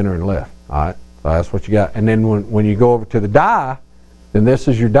right, center, and left. All right, so that's what you got. And then when you go over to the die, then this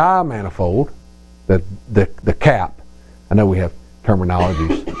is your die manifold, the cap. I know we have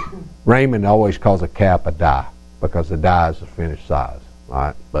terminologies. Raymond always calls a cap a die because the die is the finished size. All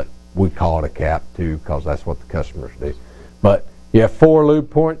right, but we call it a cap too because that's what the customers do. But you have 4 lube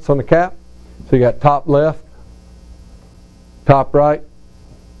points on the cap. So you got top left, top right,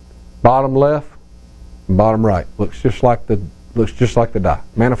 bottom left, and bottom right. Looks just like the die.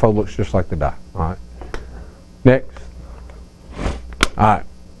 Manifold looks just like the die. All right. Next. All right.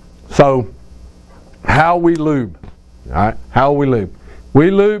 So how we lube. All right. How we lube.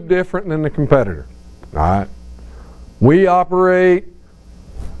 We lube different than the competitor. All right. We operate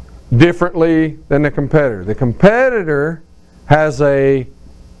differently than the competitor. The competitor has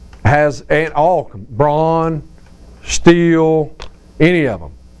all brawn, steel, any of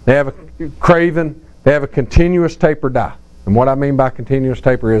them. They have a Craven. They have a continuous taper die. And what I mean by continuous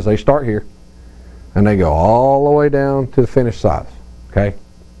taper is they start here and they go all the way down to the finished size. Okay?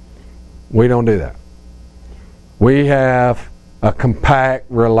 We don't do that. We have a compact,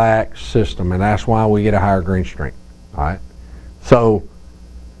 relaxed system, and that's why we get a higher green strength. All right? So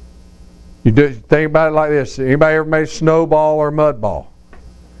you do think about it like this. Anybody ever made a snowball or a mud ball?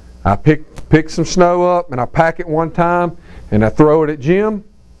 I pick some snow up and I pack it one time and I throw it at Jim,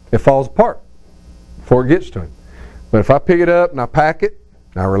 it falls apart before it gets to him. But if I pick it up and I pack it,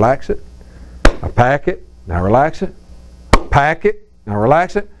 and I relax it, I pack it, and I relax it, pack it, and I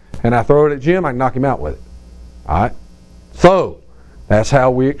relax it, and I throw it at Jim, I can knock him out with it. All right? So that's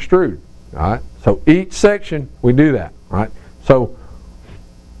how we extrude. All right? So each section we do that. All right? So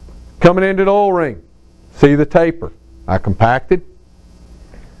Coming into the oil ring, see the taper. I compacted.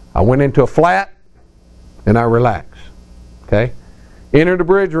 I went into a flat, and I relax. Okay? Enter the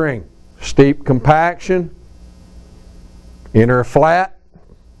bridge ring, steep compaction. Enter a flat,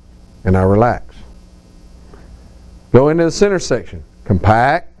 and I relax. Go into the center section,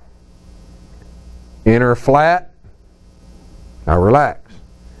 compact. Enter a flat, I relax.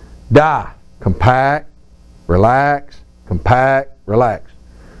 Die, compact, relax, compact, relax.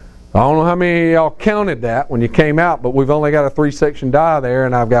 I don't know how many of y'all counted that when you came out, but we've only got a 3-section die there,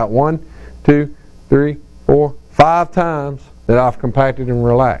 and I've got 1, 2, 3, 4, 5 times that I've compacted and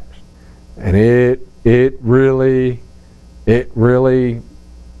relaxed. And it really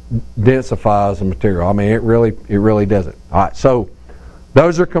densifies the material. I mean, it really does it. All right, so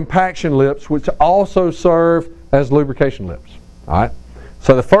those are compaction lips, which also serve as lubrication lips. All right,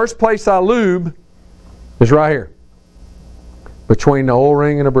 so the first place I lube is right here, between the oil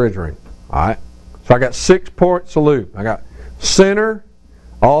ring and the bridge ring. All right, so I got 6 points of lube. I got center,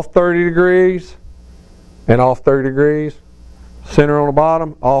 off 30 degrees, and off 30 degrees. Center on the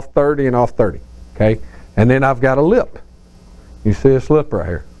bottom, off 30 and off 30. Okay, and then I've got a lip. You see this lip right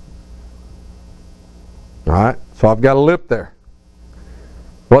here. All right, so I've got a lip there.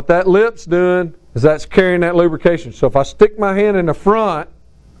 What that lip's doing is that's carrying that lubrication. So if I stick my hand in the front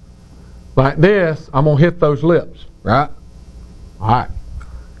like this, I'm going to hit those lips, right? All right.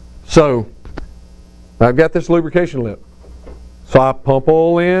 So I've got this lubrication lip. So I pump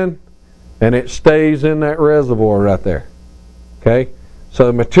oil in, and it stays in that reservoir right there. Okay? So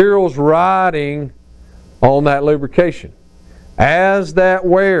the material's riding on that lubrication. As that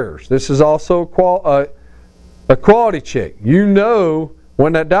wears, this is also a quality check. You know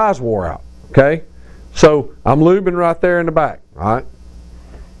when that die's wore out. Okay? So I'm lubing right there in the back. All right?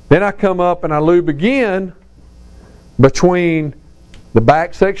 Then I come up and I lube again between the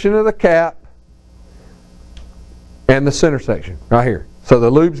back section of the cap and the center section right here. So the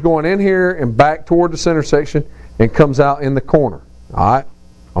lube's going in here and back toward the center section and comes out in the corner. All right?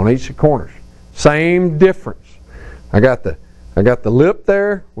 On each of the corners. Same difference. I got the lip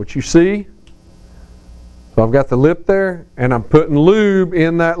there, which you see. So I've got the lip there, and I'm putting lube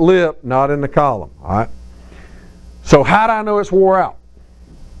in that lip, not in the column. All right. So how do I know it's wore out?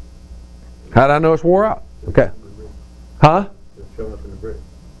 How do I know it's wore out? Okay. Huh? It's showing up in the brick.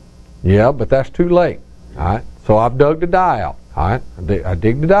 Yeah, but that's too late. All right. So I've dug the die out. All right. I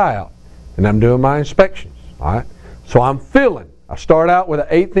dig the die out, and I'm doing my inspections. All right. So I'm filling. I start out with an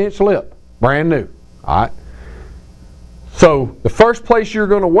 1/8 inch lip, brand new. All right. So the first place you're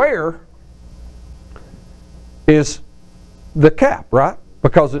going to wear is the cap, right?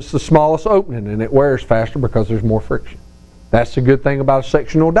 Because it's the smallest opening and it wears faster because there's more friction. That's the good thing about a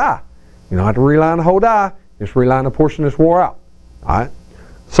sectional die. You don't have to reline the whole die, just reline the portion that's wore out. All right?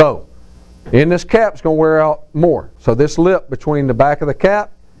 So, in this cap is going to wear out more. So this lip between the back of the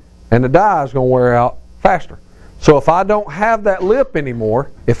cap and the die is going to wear out faster. So if I don't have that lip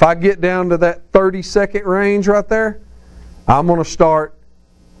anymore, if I get down to that 30-second range right there, I'm going to start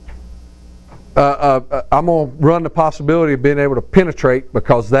I'm going to run the possibility of being able to penetrate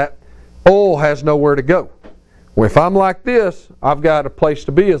because that oil has nowhere to go. Well, if I'm like this, I've got a place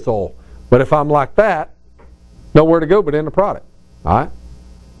to be as oil. But if I'm like that, nowhere to go but in the product. All right?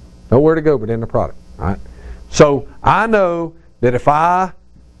 Nowhere to go but in the product. All right? So I know that if I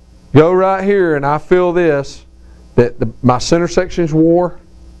go right here and I feel this, that my center section's wore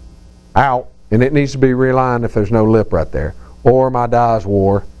out and it needs to be realigned if there's no lip right there. Or my die's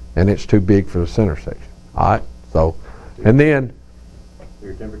wore and it's too big for the center section. All right? So, and then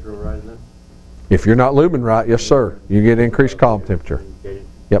Your temperature will rise then? if you're not lubing right, yes sir, you get increased column temperature.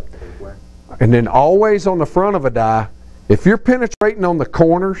 Yep. And then always on the front of a die, if you're penetrating on the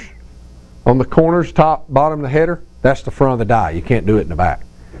corners, top, bottom of the header, that's the front of the die. You can't do it in the back.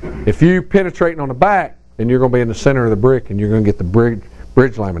 If you penetrating on the back, then you're going to be in the center of the brick and you're going to get the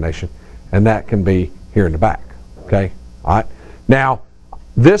bridge lamination, and that can be here in the back. Okay? All right? Now,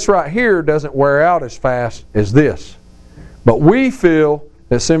 this right here doesn't wear out as fast as this. But we feel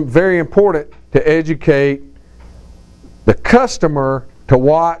it's very important to educate the customer to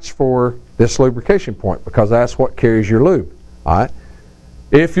watch for this lubrication point because that's what carries your lube. All right?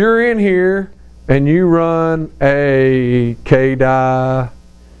 If you're in here and you run a K die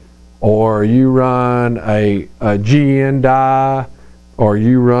or you run a GN die or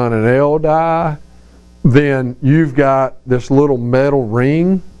you run an L die, then you've got this little metal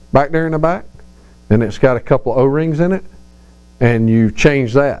ring back there in the back and it's got a couple of O-rings in it, and you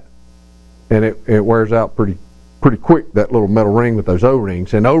change that and it wears out pretty quick, that little metal ring with those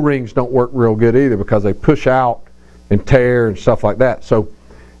O-rings. And O-rings don't work real good either because they push out and tear and stuff like that. So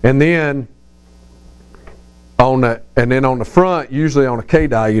And then on the front, usually on a K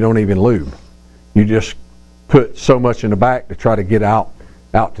die, you don't even lube. You just put so much in the back to try to get out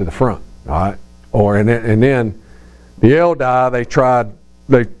to the front. All right. And then the L die, they tried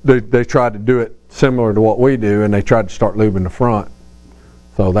to do it similar to what we do, and they tried to start lubing the front.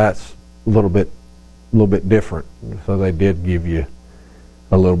 So that's a little bit different. So they did give you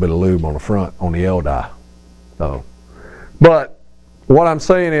a little bit of lube on the front on the L die. So, but what I'm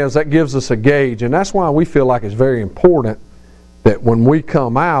saying is that gives us a gauge, and that's why we feel like it's very important that when we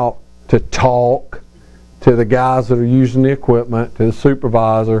come out to talk to the guys that are using the equipment, to the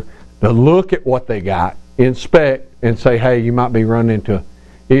supervisor, to look at what they got, inspect, and say, hey, you might be running into an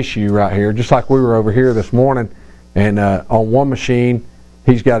issue right here. Just like we were over here this morning, and on one machine,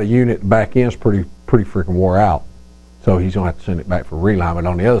 he's got a unit, the back end's pretty freaking wore out. So he's going to have to send it back for realignment.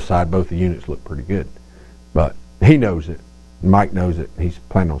 On the other side, both the units look pretty good. But he knows it. Mike knows it. He's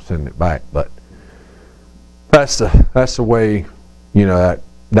planning on sending it back. But that's the way,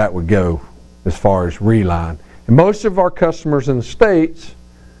 that would go as far as reline. And most of our customers in the States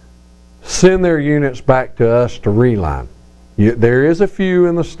send their units back to us to reline. There is a few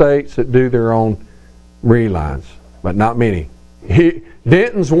in the States that do their own relines, but not many.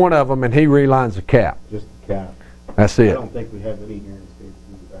 Denton's one of them, and he relines the cap. Just the cap. That's it. I don't think we have any here in the States to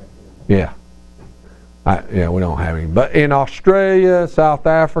do the back end. Yeah, we don't have any. But in Australia, South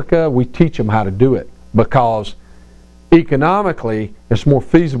Africa, we teach them how to do it because economically, it's more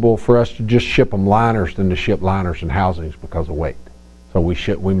feasible for us to just ship them liners than to ship liners and housings because of weight. So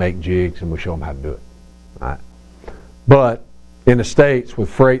we make jigs and we show them how to do it. All right. But in the States, with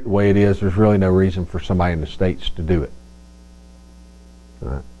freight the way it is, there's really no reason for somebody in the States to do it. All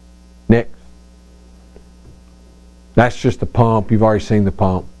right. Next. That's just the pump. You've already seen the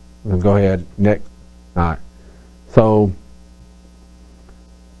pump. Go ahead. Next. All right. So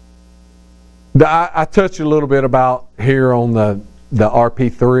I touched a little bit about here on the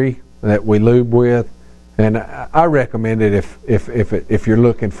RP3 that we lube with, and I recommend it if you're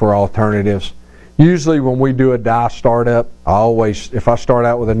looking for alternatives. Usually when we do a die startup, if I start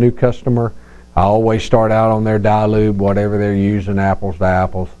out with a new customer, I always start out on their die lube, whatever they're using, apples to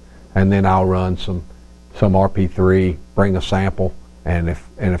apples, and then I'll run some RP3, bring a sample, and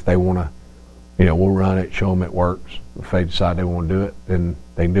if they want to, we'll run it, show them it works. If they decide they want to do it, then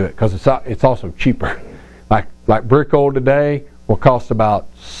they can do it because it's also cheaper. Like brick oil today will cost about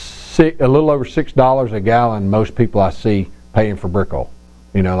a little over $6 a gallon. Most people I see paying for brick oil,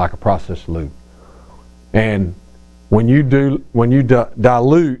 like a processed lube. And when you dilute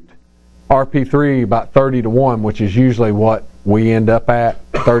RP3 about 30 to 1, which is usually what we end up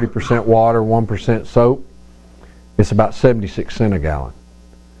at, 30% water, 1% soap, it's about 76 cents a gallon.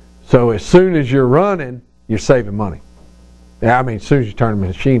 So as soon as you're running, you're saving money. As soon as you turn the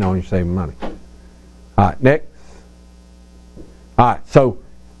machine on, you're saving money. All right, next. All right, so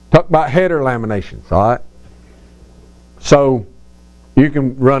talk about header laminations, all right? So you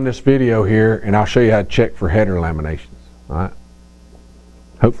can run this video here, and I'll show you how to check for header laminations, all right?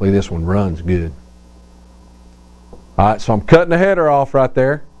 Hopefully this one runs good. All right, so I'm cutting the header off right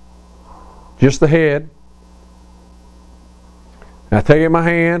there, just the head. And I take it in my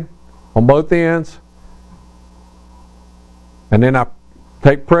hand on both ends, and then I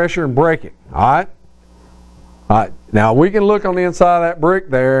take pressure and break it. All right? All right. Now we can look on the inside of that brick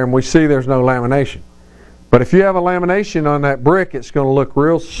there, and we see there's no lamination. But if you have a lamination on that brick, it's going to look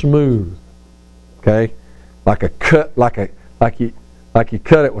real smooth. Okay, like you cut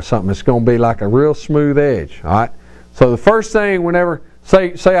it with something. It's going to be like a real smooth edge. All right. So the first thing, whenever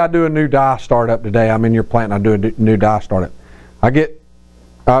say I do a new die startup today, I'm in your plant and I do a new die startup.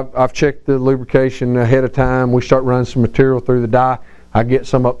 I've checked the lubrication ahead of time. We start running some material through the die. I get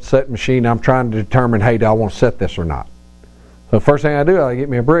some upset machine. I'm trying to determine, hey, do I want to set this or not? So the first thing I do, I get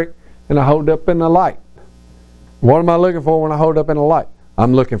me a brick and I hold it up in the light. What am I looking for when I hold it up in the light?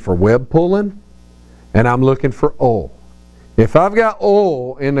 I'm looking for web pulling and I'm looking for oil. If I've got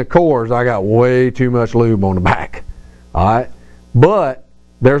oil in the cores, I got way too much lube on the back. All right? But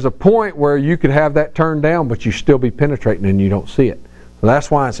there's a point where you could have that turned down, but you still be penetrating and you don't see it. So that's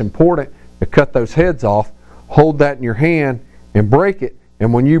why it's important to cut those heads off, hold that in your hand, and break it.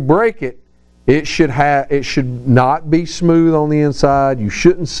 And when you break it, it should not be smooth on the inside. You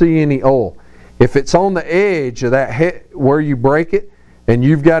shouldn't see any oil. If it's on the edge of that head where you break it, and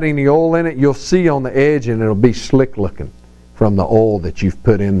you've got any oil in it, you'll see on the edge, and it'll be slick looking from the oil that you've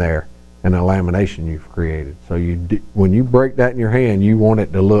put in there and the lamination you've created. So when you break that in your hand, you want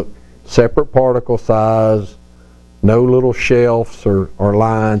it to look separate particle size, no little shelves or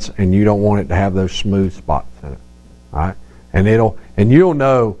lines, and you don't want it to have those smooth spots in it. All right? And you'll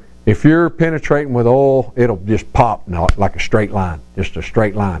know if you're penetrating with oil, it'll just pop like a straight line, just a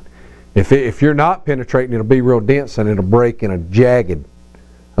straight line. If you're not penetrating, it'll be real dense and it'll break in a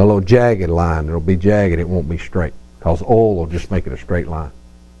little jagged line. It'll be jagged, it won't be straight, because oil will just make it a straight line.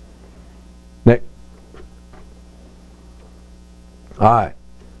 Next. All right.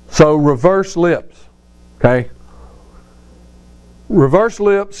 So reverse lips, okay? Reverse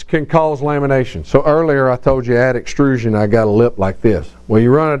lips can cause lamination. So earlier I told you at extrusion I got a lip like this. Well,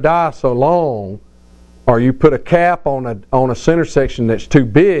 you run a die so long, or you put a cap on a center section that's too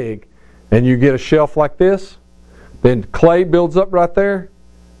big, and you get a shelf like this, then clay builds up right there,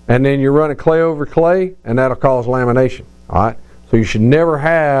 and then you're running clay over clay, and that'll cause lamination. All right. So you should never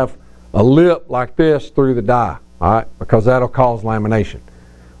have a lip like this through the die, all right, because that'll cause lamination.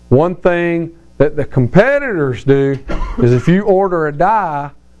 One thing that the competitors do is if you order a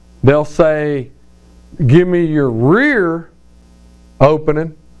die, they'll say, give me your rear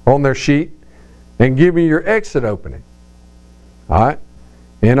opening on their sheet and give me your exit opening. All right?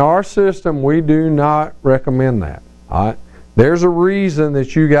 In our system, we do not recommend that. All right? There's a reason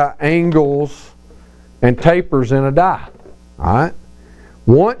that you got angles and tapers in a die. All right?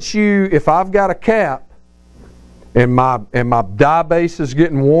 If I've got a cap and my die base is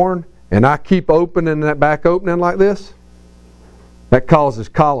getting worn, and I keep opening that back opening like this, that causes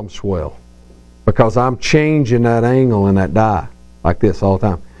column swell because I'm changing that angle in that die like this all the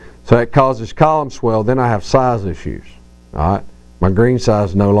time. So that causes column swell. Then I have size issues. All right, my green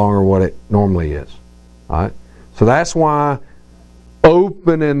size is no longer what it normally is. All right, so that's why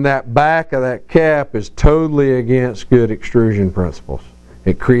opening that back of that cap is totally against good extrusion principles.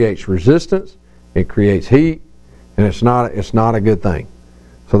 It creates resistance, it creates heat, and it's not a good thing.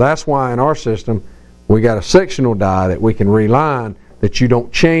 So that's why in our system we got a sectional die that we can reline, that you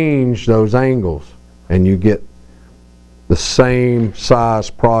don't change those angles and you get the same size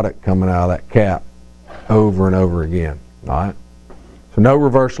product coming out of that cap over and over again. All right? So no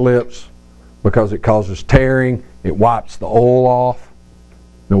reverse lips because it causes tearing. It wipes the oil off.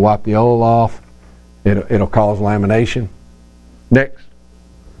 It'll wipe the oil off. It'll cause lamination. Next.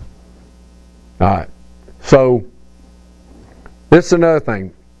 All right. So this is another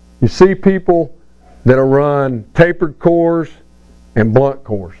thing. You see people that'll run tapered cores and blunt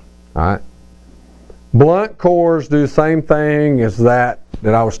cores. All right. Blunt cores do the same thing as that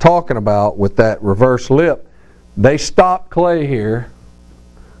I was talking about with that reverse lip. They stop clay here,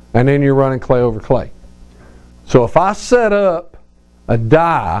 and then you're running clay over clay. So if I set up a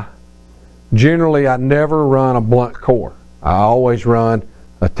die, generally I never run a blunt core. I always run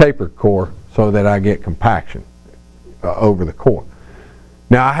a tapered core so that I get compaction over the core.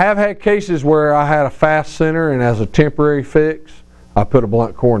 Now, I have had cases where I had a fast center, and as a temporary fix, I put a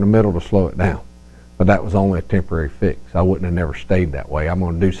blunt core in the middle to slow it down. But that was only a temporary fix. I wouldn't have never stayed that way. I'm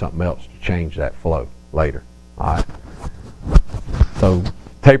going to do something else to change that flow later. All right. So,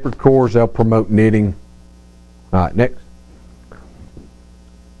 tapered cores, they'll promote knitting. All right, next.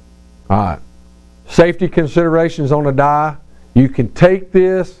 All right. Safety considerations on a die. You can take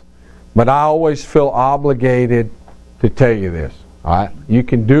this, but I always feel obligated to tell you this. All right, you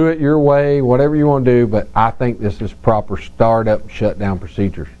can do it your way, whatever you want to do, but I think this is proper startup and shutdown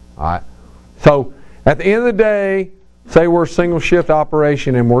procedures. All right. So at the end of the day, say we're a single shift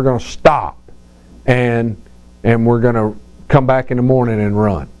operation and we're going to stop, and we're going to come back in the morning and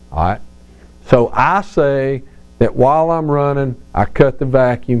run. All right. So I say that while I'm running, I cut the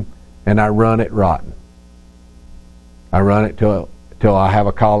vacuum and I run it rotten. I run it till I have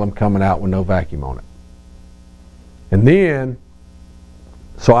a column coming out with no vacuum on it, and then.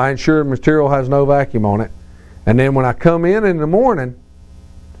 So I ensure the material has no vacuum on it. And then when I come in the morning,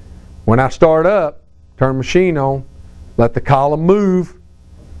 when I start up, turn the machine on, let the column move,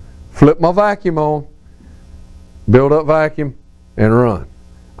 flip my vacuum on, build up vacuum, and run.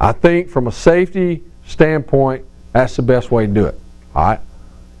 I think from a safety standpoint, that's the best way to do it. All right?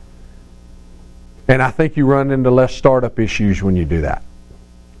 And I think you run into less startup issues when you do that.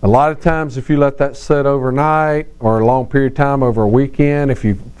 A lot of times if you let that sit overnight or a long period of time over a weekend, if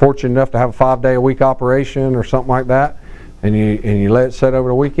you're fortunate enough to have a 5-day-a-week operation or something like that, and you let it sit over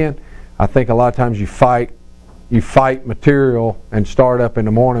the weekend, I think a lot of times you fight material and start up in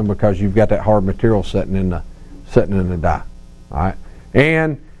the morning because you've got that hard material sitting in the die. All right?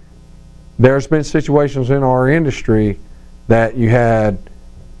 And there's been situations in our industry that you had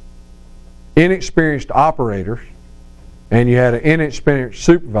inexperienced operators and you had an inexperienced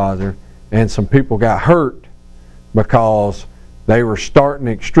supervisor, and some people got hurt because they were starting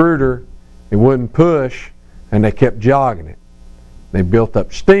the extruder, it wouldn't push, and they kept jogging it. They built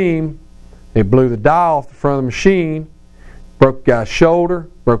up steam, they blew the die off the front of the machine, broke the guy's shoulder,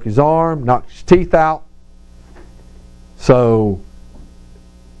 broke his arm, knocked his teeth out. So,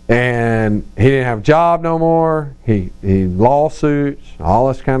 and he didn't have a job no more. He lawsuits, all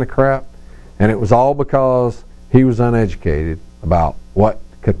this kind of crap. And it was all because he was uneducated about what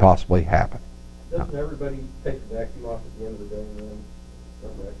could possibly happen. Doesn't everybody take the vacuum off at the end of the day and then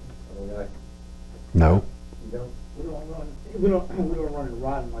run vacuum? I mean, No. you don't? We don't run it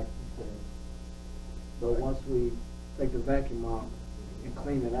rotten like you said. But once we take the vacuum off and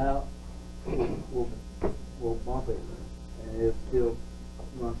clean it out, we'll bump it, and it still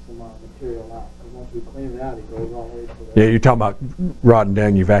runs some material out. And once we clean it out, it goes all the way to the... Yeah, you're talking about rotting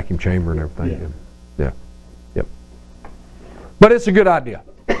down your vacuum chamber and everything. Yeah. Yep. But it's a good idea.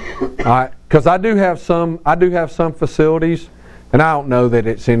 All right, because I do have some facilities, and I don't know that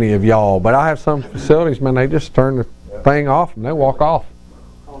it's any of y'all, but I have some facilities, man, they just turn the thing off and they walk off.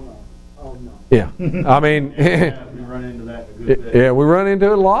 Oh no. Yeah. I mean, Yeah, we run into that a good bit. yeah, we run into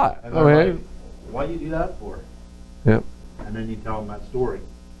it a lot. And I they're mean, like, why do you do that for? Yep. And then you tell them that story.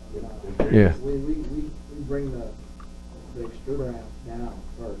 Yeah. We bring the extruder amp down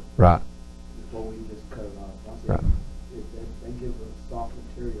first Right. before we just cut it off. Once Right. they give us soft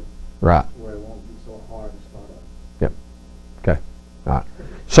material Right. where it won't be so hard to start up. Yep. Okay. All right.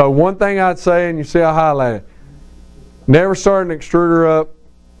 So one thing I'd say, and you see I highlighted, never start an extruder up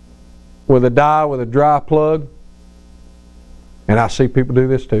with a die with a dry plug. And I see people do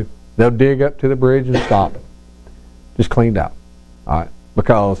this too. They'll dig up to the bridge and stop it. Just cleaned out. All right.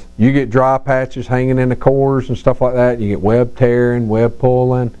 Because you get dry patches hanging in the cores and stuff like that. You get web tearing, web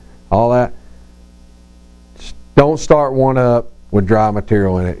pulling, all that. Don't start one up with dry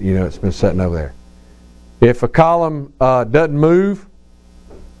material in it. You know, it's been sitting over there. If a column doesn't move,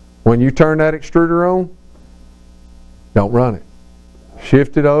 when you turn that extruder on, don't run it.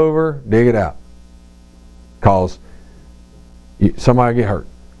 Shift it over, dig it out. Because somebody get hurt.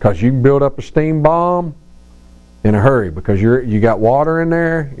 Because you can build up a steam bomb in a hurry because you got water in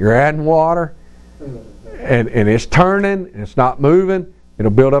there, you're adding water, and it's turning, and it's not moving.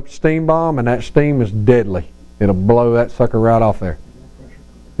 It'll build up a steam bomb, and that steam is deadly. It'll blow that sucker right off there.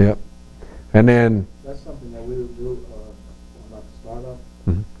 Yep. And then... That's something that we would do about the startup.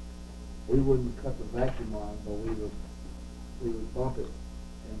 Mm-hmm. We wouldn't cut the vacuum on, but we would bump it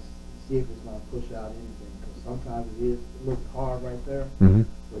and see if it's going to push out anything. Because sometimes it looks hard right there, Mm-hmm.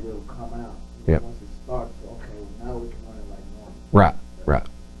 but it'll come out. Yep. Once it starts, okay, well, now we can run it like normal. Right.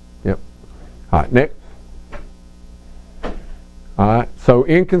 Yep. All right, Nick. All right, so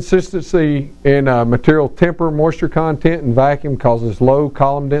inconsistency in material temper, moisture content, and vacuum causes low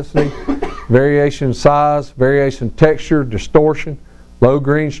column density, variation in size, variation in texture, distortion, low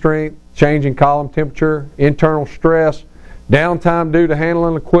green strength, change in column temperature, internal stress, downtime due to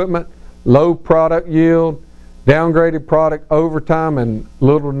handling equipment, low product yield, downgraded product overtime, and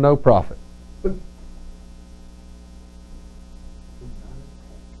little to no profit.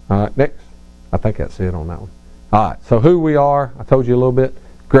 All right, next. I think that's it on that one. All right, so who we are, I told you a little bit.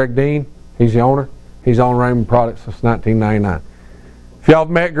 Greg Dean, he's the owner. He's owned Raymond Products since 1999. If y'all have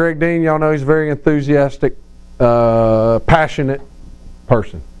met Greg Dean, y'all know he's a very enthusiastic, passionate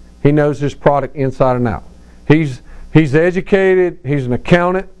person. He knows his product inside and out. He's educated. He's an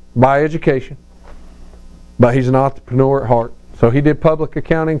accountant by education, but he's an entrepreneur at heart. So he did public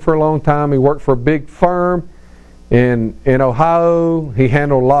accounting for a long time. He worked for a big firm in Ohio. He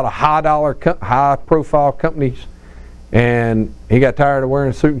handled a lot of high-profile companies, and he got tired of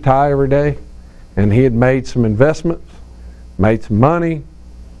wearing a suit and tie every day, and he had made some investments, made some money,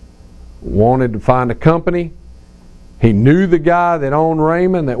 wanted to find a company. He knew the guy that owned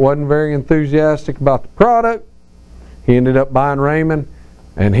Raymond that wasn't very enthusiastic about the product. He ended up buying Raymond,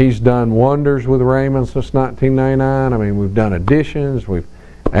 and he's done wonders with Raymond since 1999. I mean, we've done additions, we've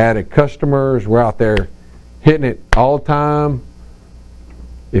added customers, we're out there hitting it all the time.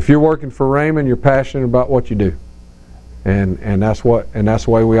 If you're working for Raymond, you're passionate about what you do, and that's the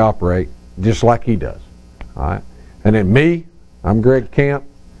way we operate, just like he does. All right. And then me, I'm Greg Camp.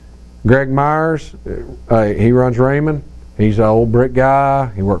 Greg Myers, he runs Raymond. He's an old brick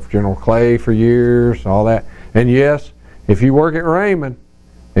guy. He worked for General Clay for years, all that. And yes, if you work at Raymond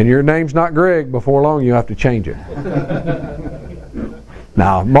and your name's not Greg, before long you have to change it.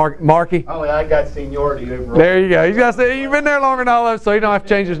 Now, Marky. Oh, I got seniority over. There you go. He's got to say you've been there longer than all of us, so you don't have to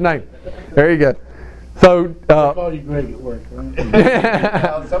change his name. There you go. So, They call you Greg at work,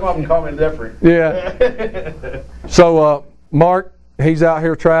 right? Some of them call me different. Yeah. So, Mark, he's out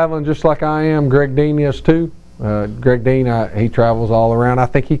here traveling just like I am. Greg Dean is too. Greg Dean, he travels all around. I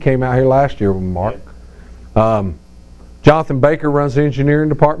think he came out here last year with Mark. Jonathan Baker runs the engineering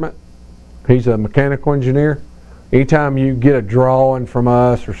department. He's a mechanical engineer. anytime you get a drawing from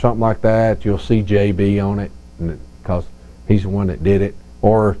us or something like that, you'll see JB on it because he's the one that did it.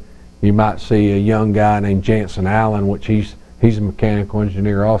 Or you might see a young guy named Jansen Allen, which he's a mechanical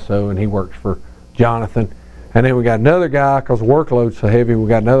engineer also, and he works for Jonathan. And then we got another guy, because the workload's so heavy, we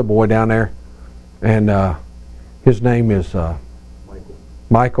got another boy down there, and his name is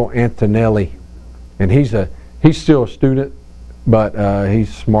Michael Antonelli, and he's still a student, but he's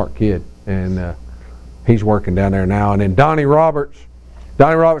a smart kid, and he's working down there now. And then Donnie Roberts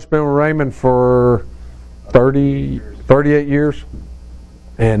been with Raymond for 38 years,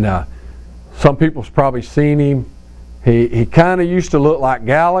 and some people's probably seen him. He kind of used to look like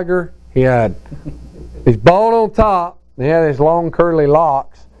Gallagher. He's bald on top, he had his long curly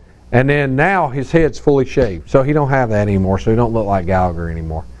locks, and then now his head's fully shaved. So he don't have that anymore, so he don't look like Gallagher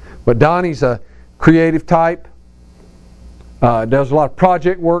anymore. But Donnie's a creative type, does a lot of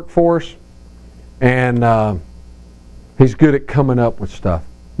project work for us, and he's good at coming up with stuff.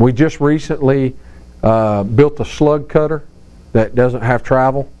 We just recently built a slug cutter that doesn't have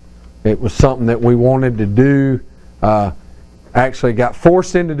travel. It was something that we wanted to do. Actually got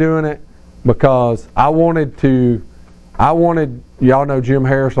forced into doing it because I wanted, y'all know Jim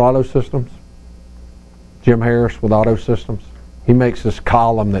Harris Auto Systems? Jim Harris with Auto Systems. He makes this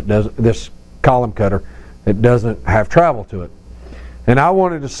column cutter that doesn't have travel to it. And I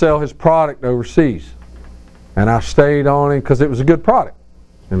wanted to sell his product overseas. And I stayed on him because it was a good product.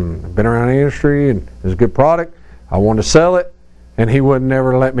 And I've been around the industry and it was a good product. I wanted to sell it, and he would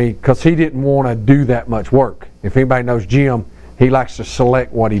never let me, because he didn't want to do that much work. If anybody knows Jim, he likes to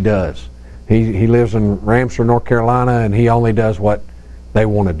select what he does. He lives in Ramsey, North Carolina, and he only does what they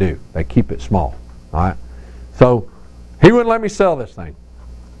want to do. They keep it small. All right. So he wouldn't let me sell this thing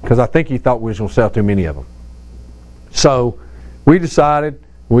because I think he thought we was going to sell too many of them. So we decided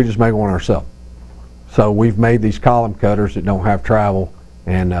we just make one ourselves. So we've made these column cutters that don't have travel,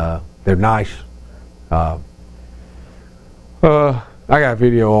 and they're nice. I got a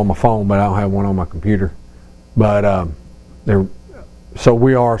video on my phone, but I don't have one on my computer. But so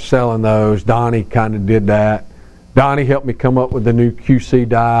we are selling those. Donnie kind of did that. Donnie helped me come up with the new QC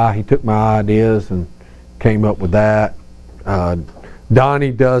die. He took my ideas and came up with that.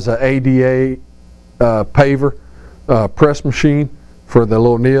 Donnie does a ADA paver press machine for the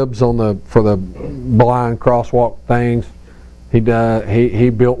little nibs for the blind crosswalk things. He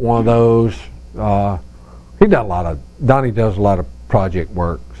built one of those. Donnie does a lot of project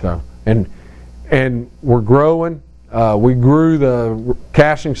work. So and we're growing. We grew the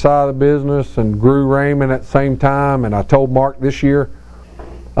casting side of the business and grew Raymond at the same time. And I told Mark this year,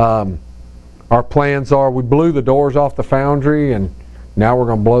 our plans are, we blew the doors off the foundry, and now we're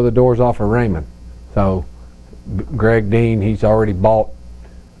going to blow the doors off of Raymond. So Greg Dean, he's already bought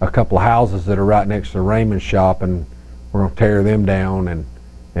a couple of houses that are right next to the Raymond shop, and we're going to tear them down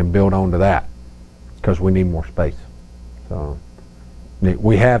and build onto that because we need more space. So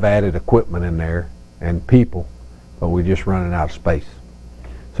we have added equipment in there and people, but we're just running out of space.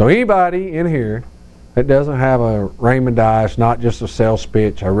 So anybody in here that doesn't have a Raymond die, it's not just a sales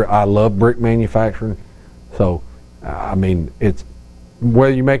pitch. I love brick manufacturing. So, I mean, it's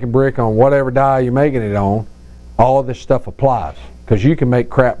whether you're making brick on whatever die you're making it on, all of this stuff applies. Because you can make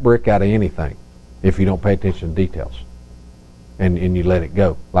crap brick out of anything if you don't pay attention to details and you let it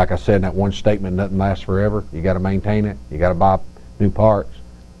go. Like I said in that one statement, nothing lasts forever. You got to maintain it. You got to buy new parts.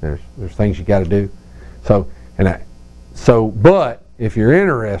 There's things you got to do. But if you're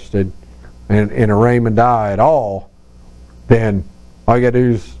interested in a Raymond die at all, then all you got to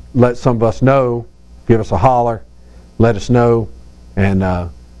do is let some of us know, give us a holler, let us know, and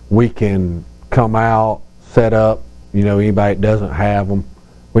we can come out, set up. Anybody that doesn't have them,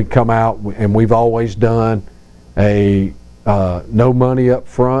 we come out, and we've always done a no money up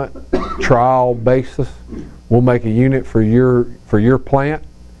front trial basis. We'll make a unit for your plant,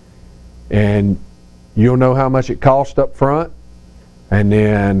 and you'll know how much it costs up front, and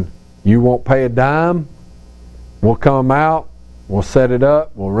then you won't pay a dime. We'll come out, we'll set it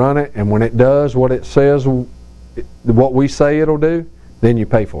up, we'll run it, and when it does what it says, what we say it'll do, then you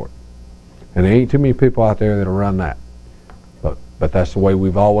pay for it. And there ain't too many people out there that'll run that. But that's the way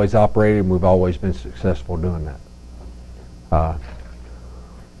we've always operated, and we've always been successful doing that.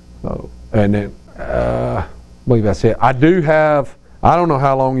 And then, I believe that's it. I don't know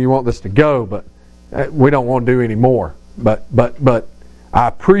how long you want this to go, but we don't want to do any more. But I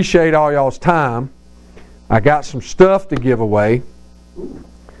appreciate all y'all's time. I got some stuff to give away.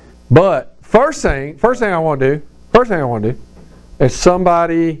 But first thing I want to do is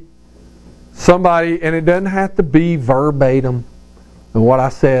somebody, and it doesn't have to be verbatim in what I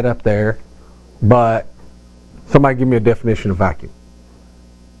said up there, but Somebody give me a definition of vacuum.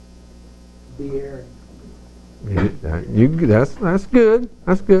 Be air, That's good.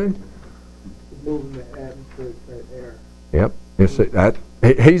 That's good. moving the atmospheric air. Yep. He's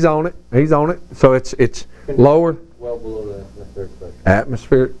on it. He's on it. So it's lower Well below the atmospheric pressure.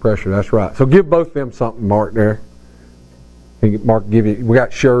 atmospheric pressure. That's right. So give both of them something, Mark. There. Mark, give you. We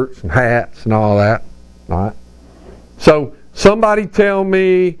got shirts and hats and all that. All right. So somebody tell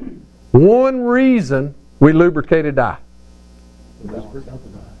me one reason we lubricate a die.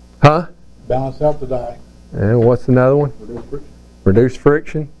 Huh? Balance out the die. And what's another one? Reduce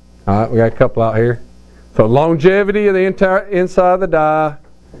friction. All right, we got a couple out here. So longevity of the entire inside of the die.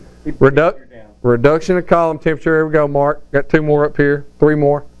 Reduction of column temperature. Here we go, Mark. Got 2 more up here. 3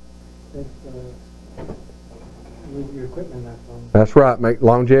 more. Move your equipment that's on. That's right. Make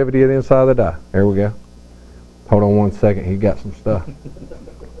longevity of the inside of the die. There we go. Hold on one second. He got some stuff.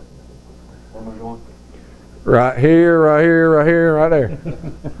 Where am I going? Right here, right here, right here, right there.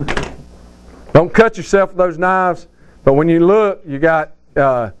 Don't cut yourself with those knives. But when you look, you got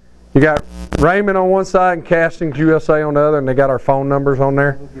Raymond on one side and Castings USA on the other, and they got our phone numbers on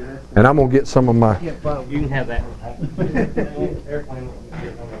there. And I'm gonna get some of my. You can have that.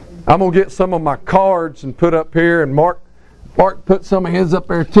 I'm gonna get some of my cards and put up here, and Mark put some of his up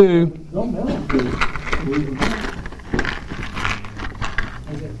there too.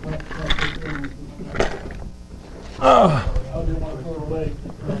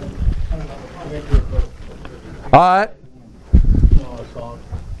 All right.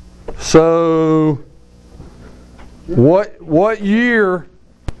 So, what year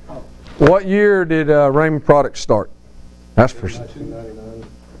did Raymond Products start? That's for.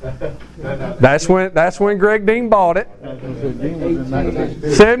 1999. That's when Greg Dean bought it.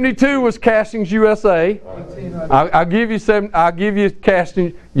 72 was Castings USA. I'll give you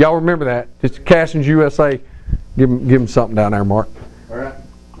Castings. Y'all remember that? It's Castings USA. Give him something down there, Mark. All right.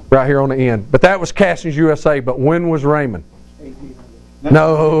 Right here on the end. But that was Castings USA. But when was Raymond?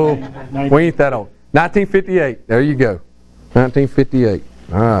 No, we ain't that old. 1958. There you go. 1958.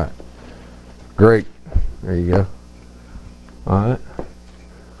 All right. Great. There you go. All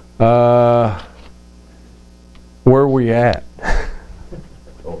right. Where are we at?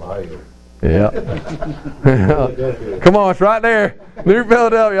 Ohio. Yeah. Come on, it's right there. New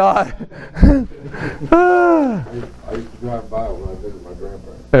Philadelphia. I used to drive by when I visited my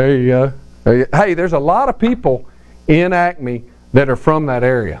grandparents. There you go. Hey, there's a lot of people in Acme that are from that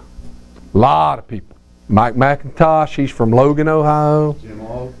area. A lot of people. Mike McIntosh, he's from Logan, Ohio.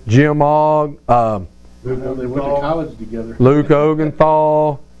 Jim Ogg. They went to college together. Luke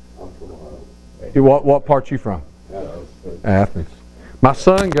Ogenthal. I'm from Ohio. What part you from? Athens. Athens. My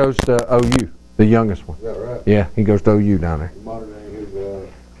son goes to OU, the youngest one. Is that right? Yeah, he goes to OU down there. Modern day is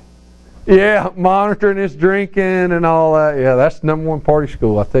Yeah, monitoring his drinking and all that. Yeah, that's the #1 party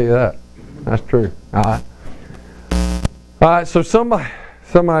school, I'll tell you that. That's true. All right. All right, so somebody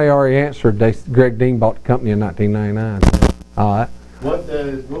already answered. Greg Dean bought the company in 1999. All right. What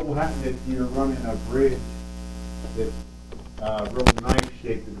will happen if you're running a bridge that's real knife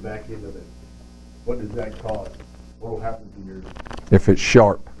shaped in the back end of it? What does that cause? What will happen to your If it's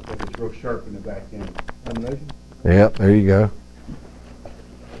sharp. if it's real sharp in the back end? lamination. Yep, there you go.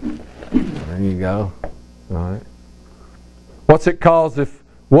 There you go. All right. What's it cause if?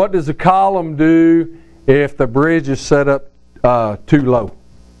 What does a column do if the bridge is set up too low?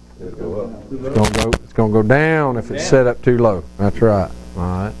 It'll go up. It's gonna go down if it's set up too low. That's right. All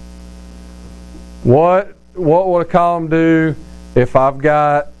right. What would a column do if I'm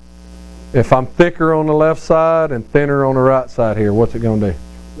thicker on the left side and thinner on the right side here? What's it gonna do?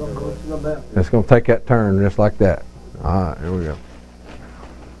 It's gonna take that turn just like that. All right, here we go.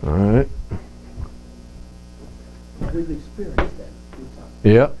 All right. We've experienced that a few times.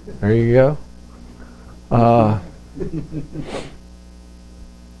 Yep. There you go.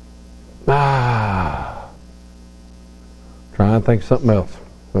 Trying to think of something else.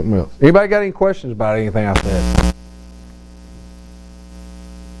 Anybody got any questions about anything I said?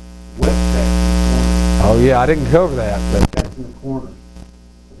 Wet check. Oh yeah, I didn't cover that. But That's in the corner of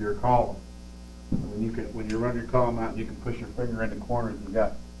your column. When you run your column out, you can push your finger in the corners. You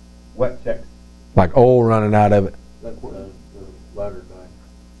got wet checks. like oil running out of it. That's the ladder guy,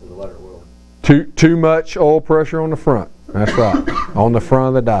 or the ladder wheel. Too much oil pressure on the front. That's right. On the front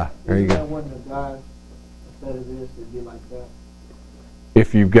of the die. There you go. When the die instead of this, it'd be like that.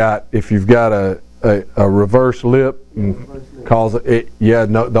 If you've got a reverse lip and cause it,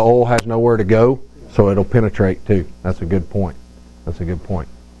 the oil has nowhere to go, so it'll penetrate too. That's a good point.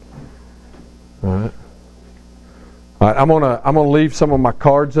 All right. All right, I'm gonna leave some of my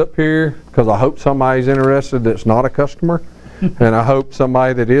cards up here because I hope somebody's interested that's not a customer, and I hope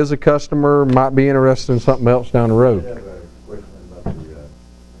somebody that is a customer might be interested in something else down the I road. have a question about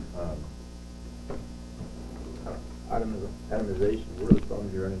the atomization. What are the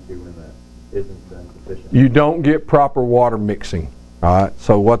problems you run into when that isn't done sufficiently? You don't get proper water mixing. All right,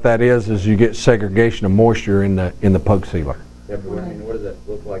 so what that is you get segregation of moisture in the pug sealer. Yeah, but I mean, what does that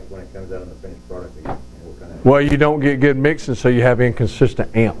look like when it comes out in the finished product again? What kind of? Well, you don't get good mixing, so you have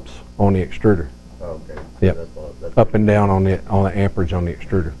inconsistent amps on the extruder. Oh, okay. Yep. That's all. That's Up and down on the amperage on the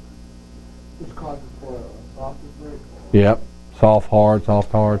extruder. Which causes for a softer brick? Yep. Soft, hard,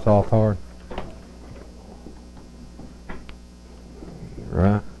 soft, hard, soft, hard.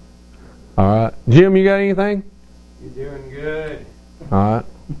 Right. All right. Jim, you got anything? You're doing good. All right.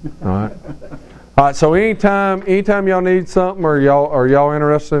 All right. All right. So anytime y'all need something, or y'all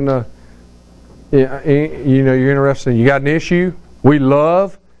interested in you're interested. You got an issue. We've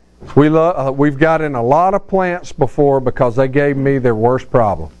got in a lot of plants before because they gave me their worst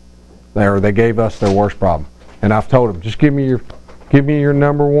problem. They gave us their worst problem, and I've told them, just give me your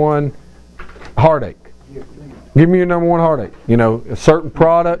number one heartache. Give me your number one heartache. You know, a certain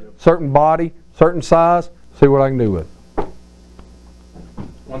product, certain body, certain size. See what I can do with it.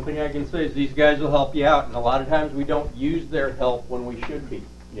 One thing I can say is these guys will help you out, and a lot of times we don't use their help when we should be,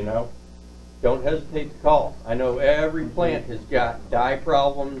 you know. Don't hesitate to call. I know every plant has got die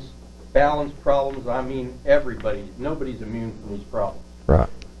problems, balance problems. I mean, nobody's immune from these problems. Right.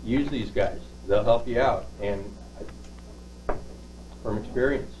 Use these guys. They'll help you out, and from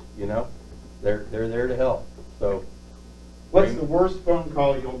experience, you know, they're there to help. So, What's the worst phone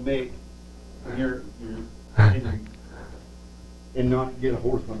call you'll make when you're and not get a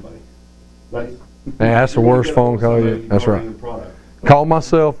hold of somebody? That's the worst phone call yet. That's right. Call my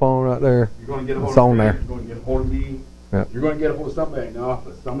cell phone right there. You're going to get a hold It's on of there. You're going to get a hold of me. Yep. You're going to get a hold of somebody in the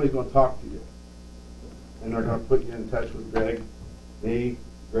office. Somebody's going to talk to you, and they're going to put you in touch with Greg, me,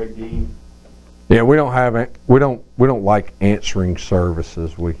 Greg Dean. Yeah, we don't like answering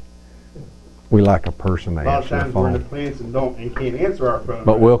services. We like a person to A lot of answer the times we're in the phone. plants and can't answer our phone.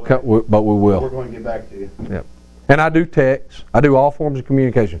 But we'll but we We're will. going to get back to you. Yep. And I do text. I do all forms of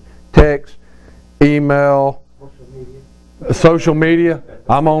communication. Text, email, social media.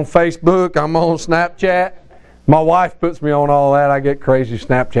 I'm on Facebook. I'm on Snapchat. My wife puts me on all that. I get crazy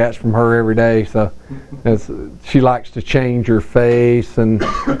Snapchats from her every day. So she likes to change her face and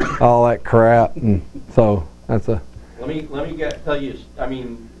all that crap. And so that's a. let me tell you. I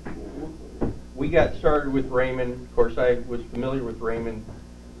mean, we got started with Raymond. Of course, I was familiar with Raymond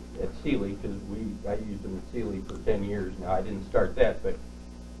at Sealy because I used him at Sealy for 10 years. Now I didn't start that, but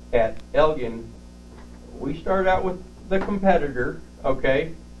at Elgin, we started out with the competitor,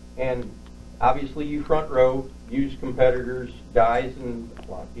 okay, and obviously you front row use competitors' dies, and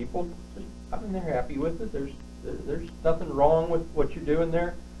a lot of people they're happy with it. There's nothing wrong with what you're doing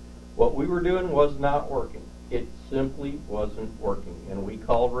there. What we were doing was not working. It simply wasn't working, and we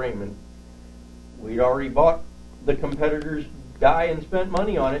called Raymond. We'd already bought the competitor's die and spent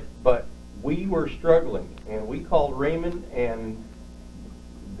money on it, but we were struggling, and we called Raymond, and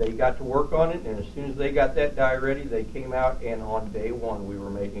they got to work on it, and as soon as they got that die ready, they came out, and on day one, we were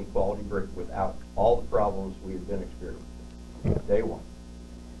making quality brick without all the problems we had been experiencing. Day one.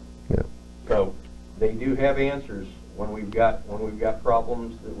 Yeah. So they do have answers when we've got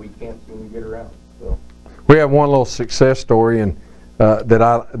problems that we can't seem to get around. So We have one little success story, and that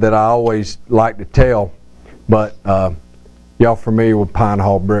I always like to tell. But y'all familiar with Pine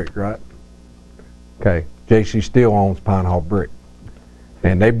Hall Brick, right? Okay. J.C. Steel owns Pine Hall Brick.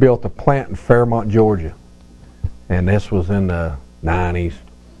 And they built a plant in Fairmont, Georgia. And this was in the 90s,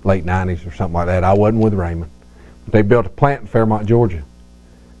 late 90s or something like that. I wasn't with Raymond. But they built a plant in Fairmont, Georgia.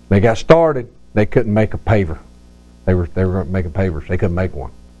 They got started. They couldn't make a paver. They were making pavers. They couldn't make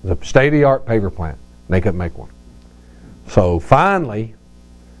one. It was a state-of-the-art paver plant. They couldn't make one. So finally,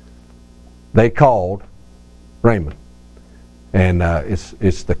 they called Raymond. And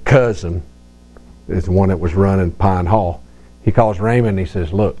it's the cousin, is the one that was running Pine Hall. He calls Raymond and he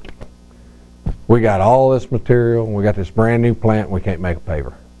says, look, we got all this material, we got this brand new plant, we can't make a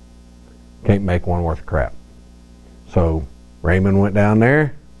paver. Can't make one worth of crap. So Raymond went down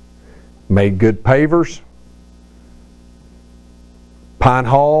there, made good pavers. Pine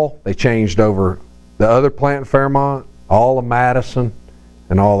Hall, they changed over the other plant in Fairmont, all of Madison,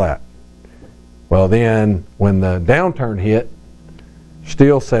 and all that. Well then, when the downturn hit,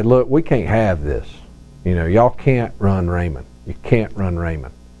 Steele said, look, we can't have this. You know, y'all can't run Raymond. You can't run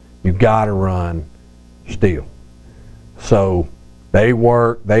Raymond. You got to run Steele. So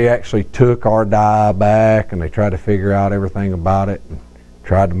They actually took our die back and they tried to figure out everything about it and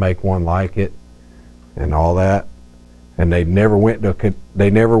tried to make one like it and all that. And they never went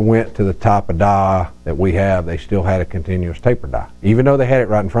to the type of die that we have. They still had a continuous taper die, even though they had it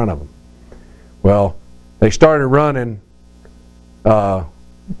right in front of them. Well, they started running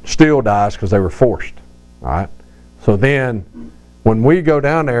steel dies because they were forced. All right. So then, when we go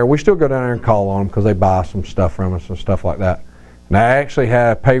down there, we still go down there and call on them because they buy some stuff from us and stuff like that. And I actually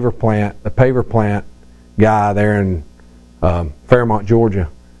had the paver plant guy there in Fairmont, Georgia,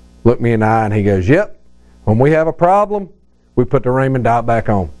 look me in the eye and he goes, "Yep, when we have a problem, we put the Raymond die back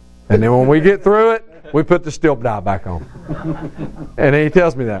on. And then when we get through it, we put the steel die back on." And he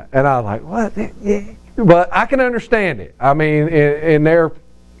tells me that. And I was like, "What?" Yeah. But I can understand it. I mean, in their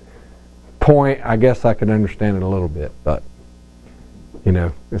point, I guess I can understand it a little bit. But, you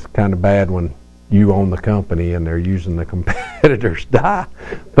know, it's kind of bad when you own the company and they're using the competitor's die.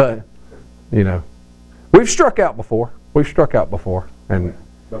 But, you know, we've struck out before. And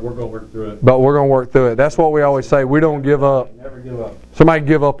But we're going to work through it. That's what we always say. We don't give up. Never give up. Somebody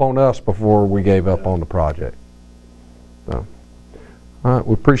give up on us before we gave up on the project. So, all right,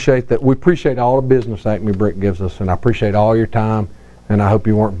 we appreciate that. We appreciate all the business Acme Brick gives us, and I appreciate all your time. And I hope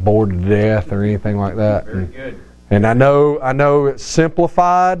you weren't bored to death or anything like that. Very good. And I know it's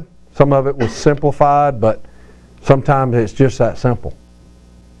simplified. Some of it was simplified, but sometimes it's just that simple.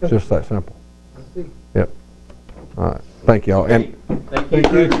 It's just that simple. Yep. All right. Thank y'all. And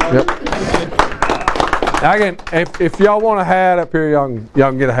Thank you. yep. I can, if y'all want a hat up here, y'all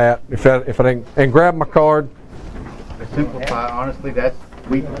can get a hat. If I didn't, and grab my card. To simplify, honestly,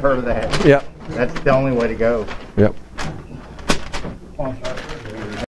 we prefer that. Yep. That's the only way to go. Yep. Sponsor.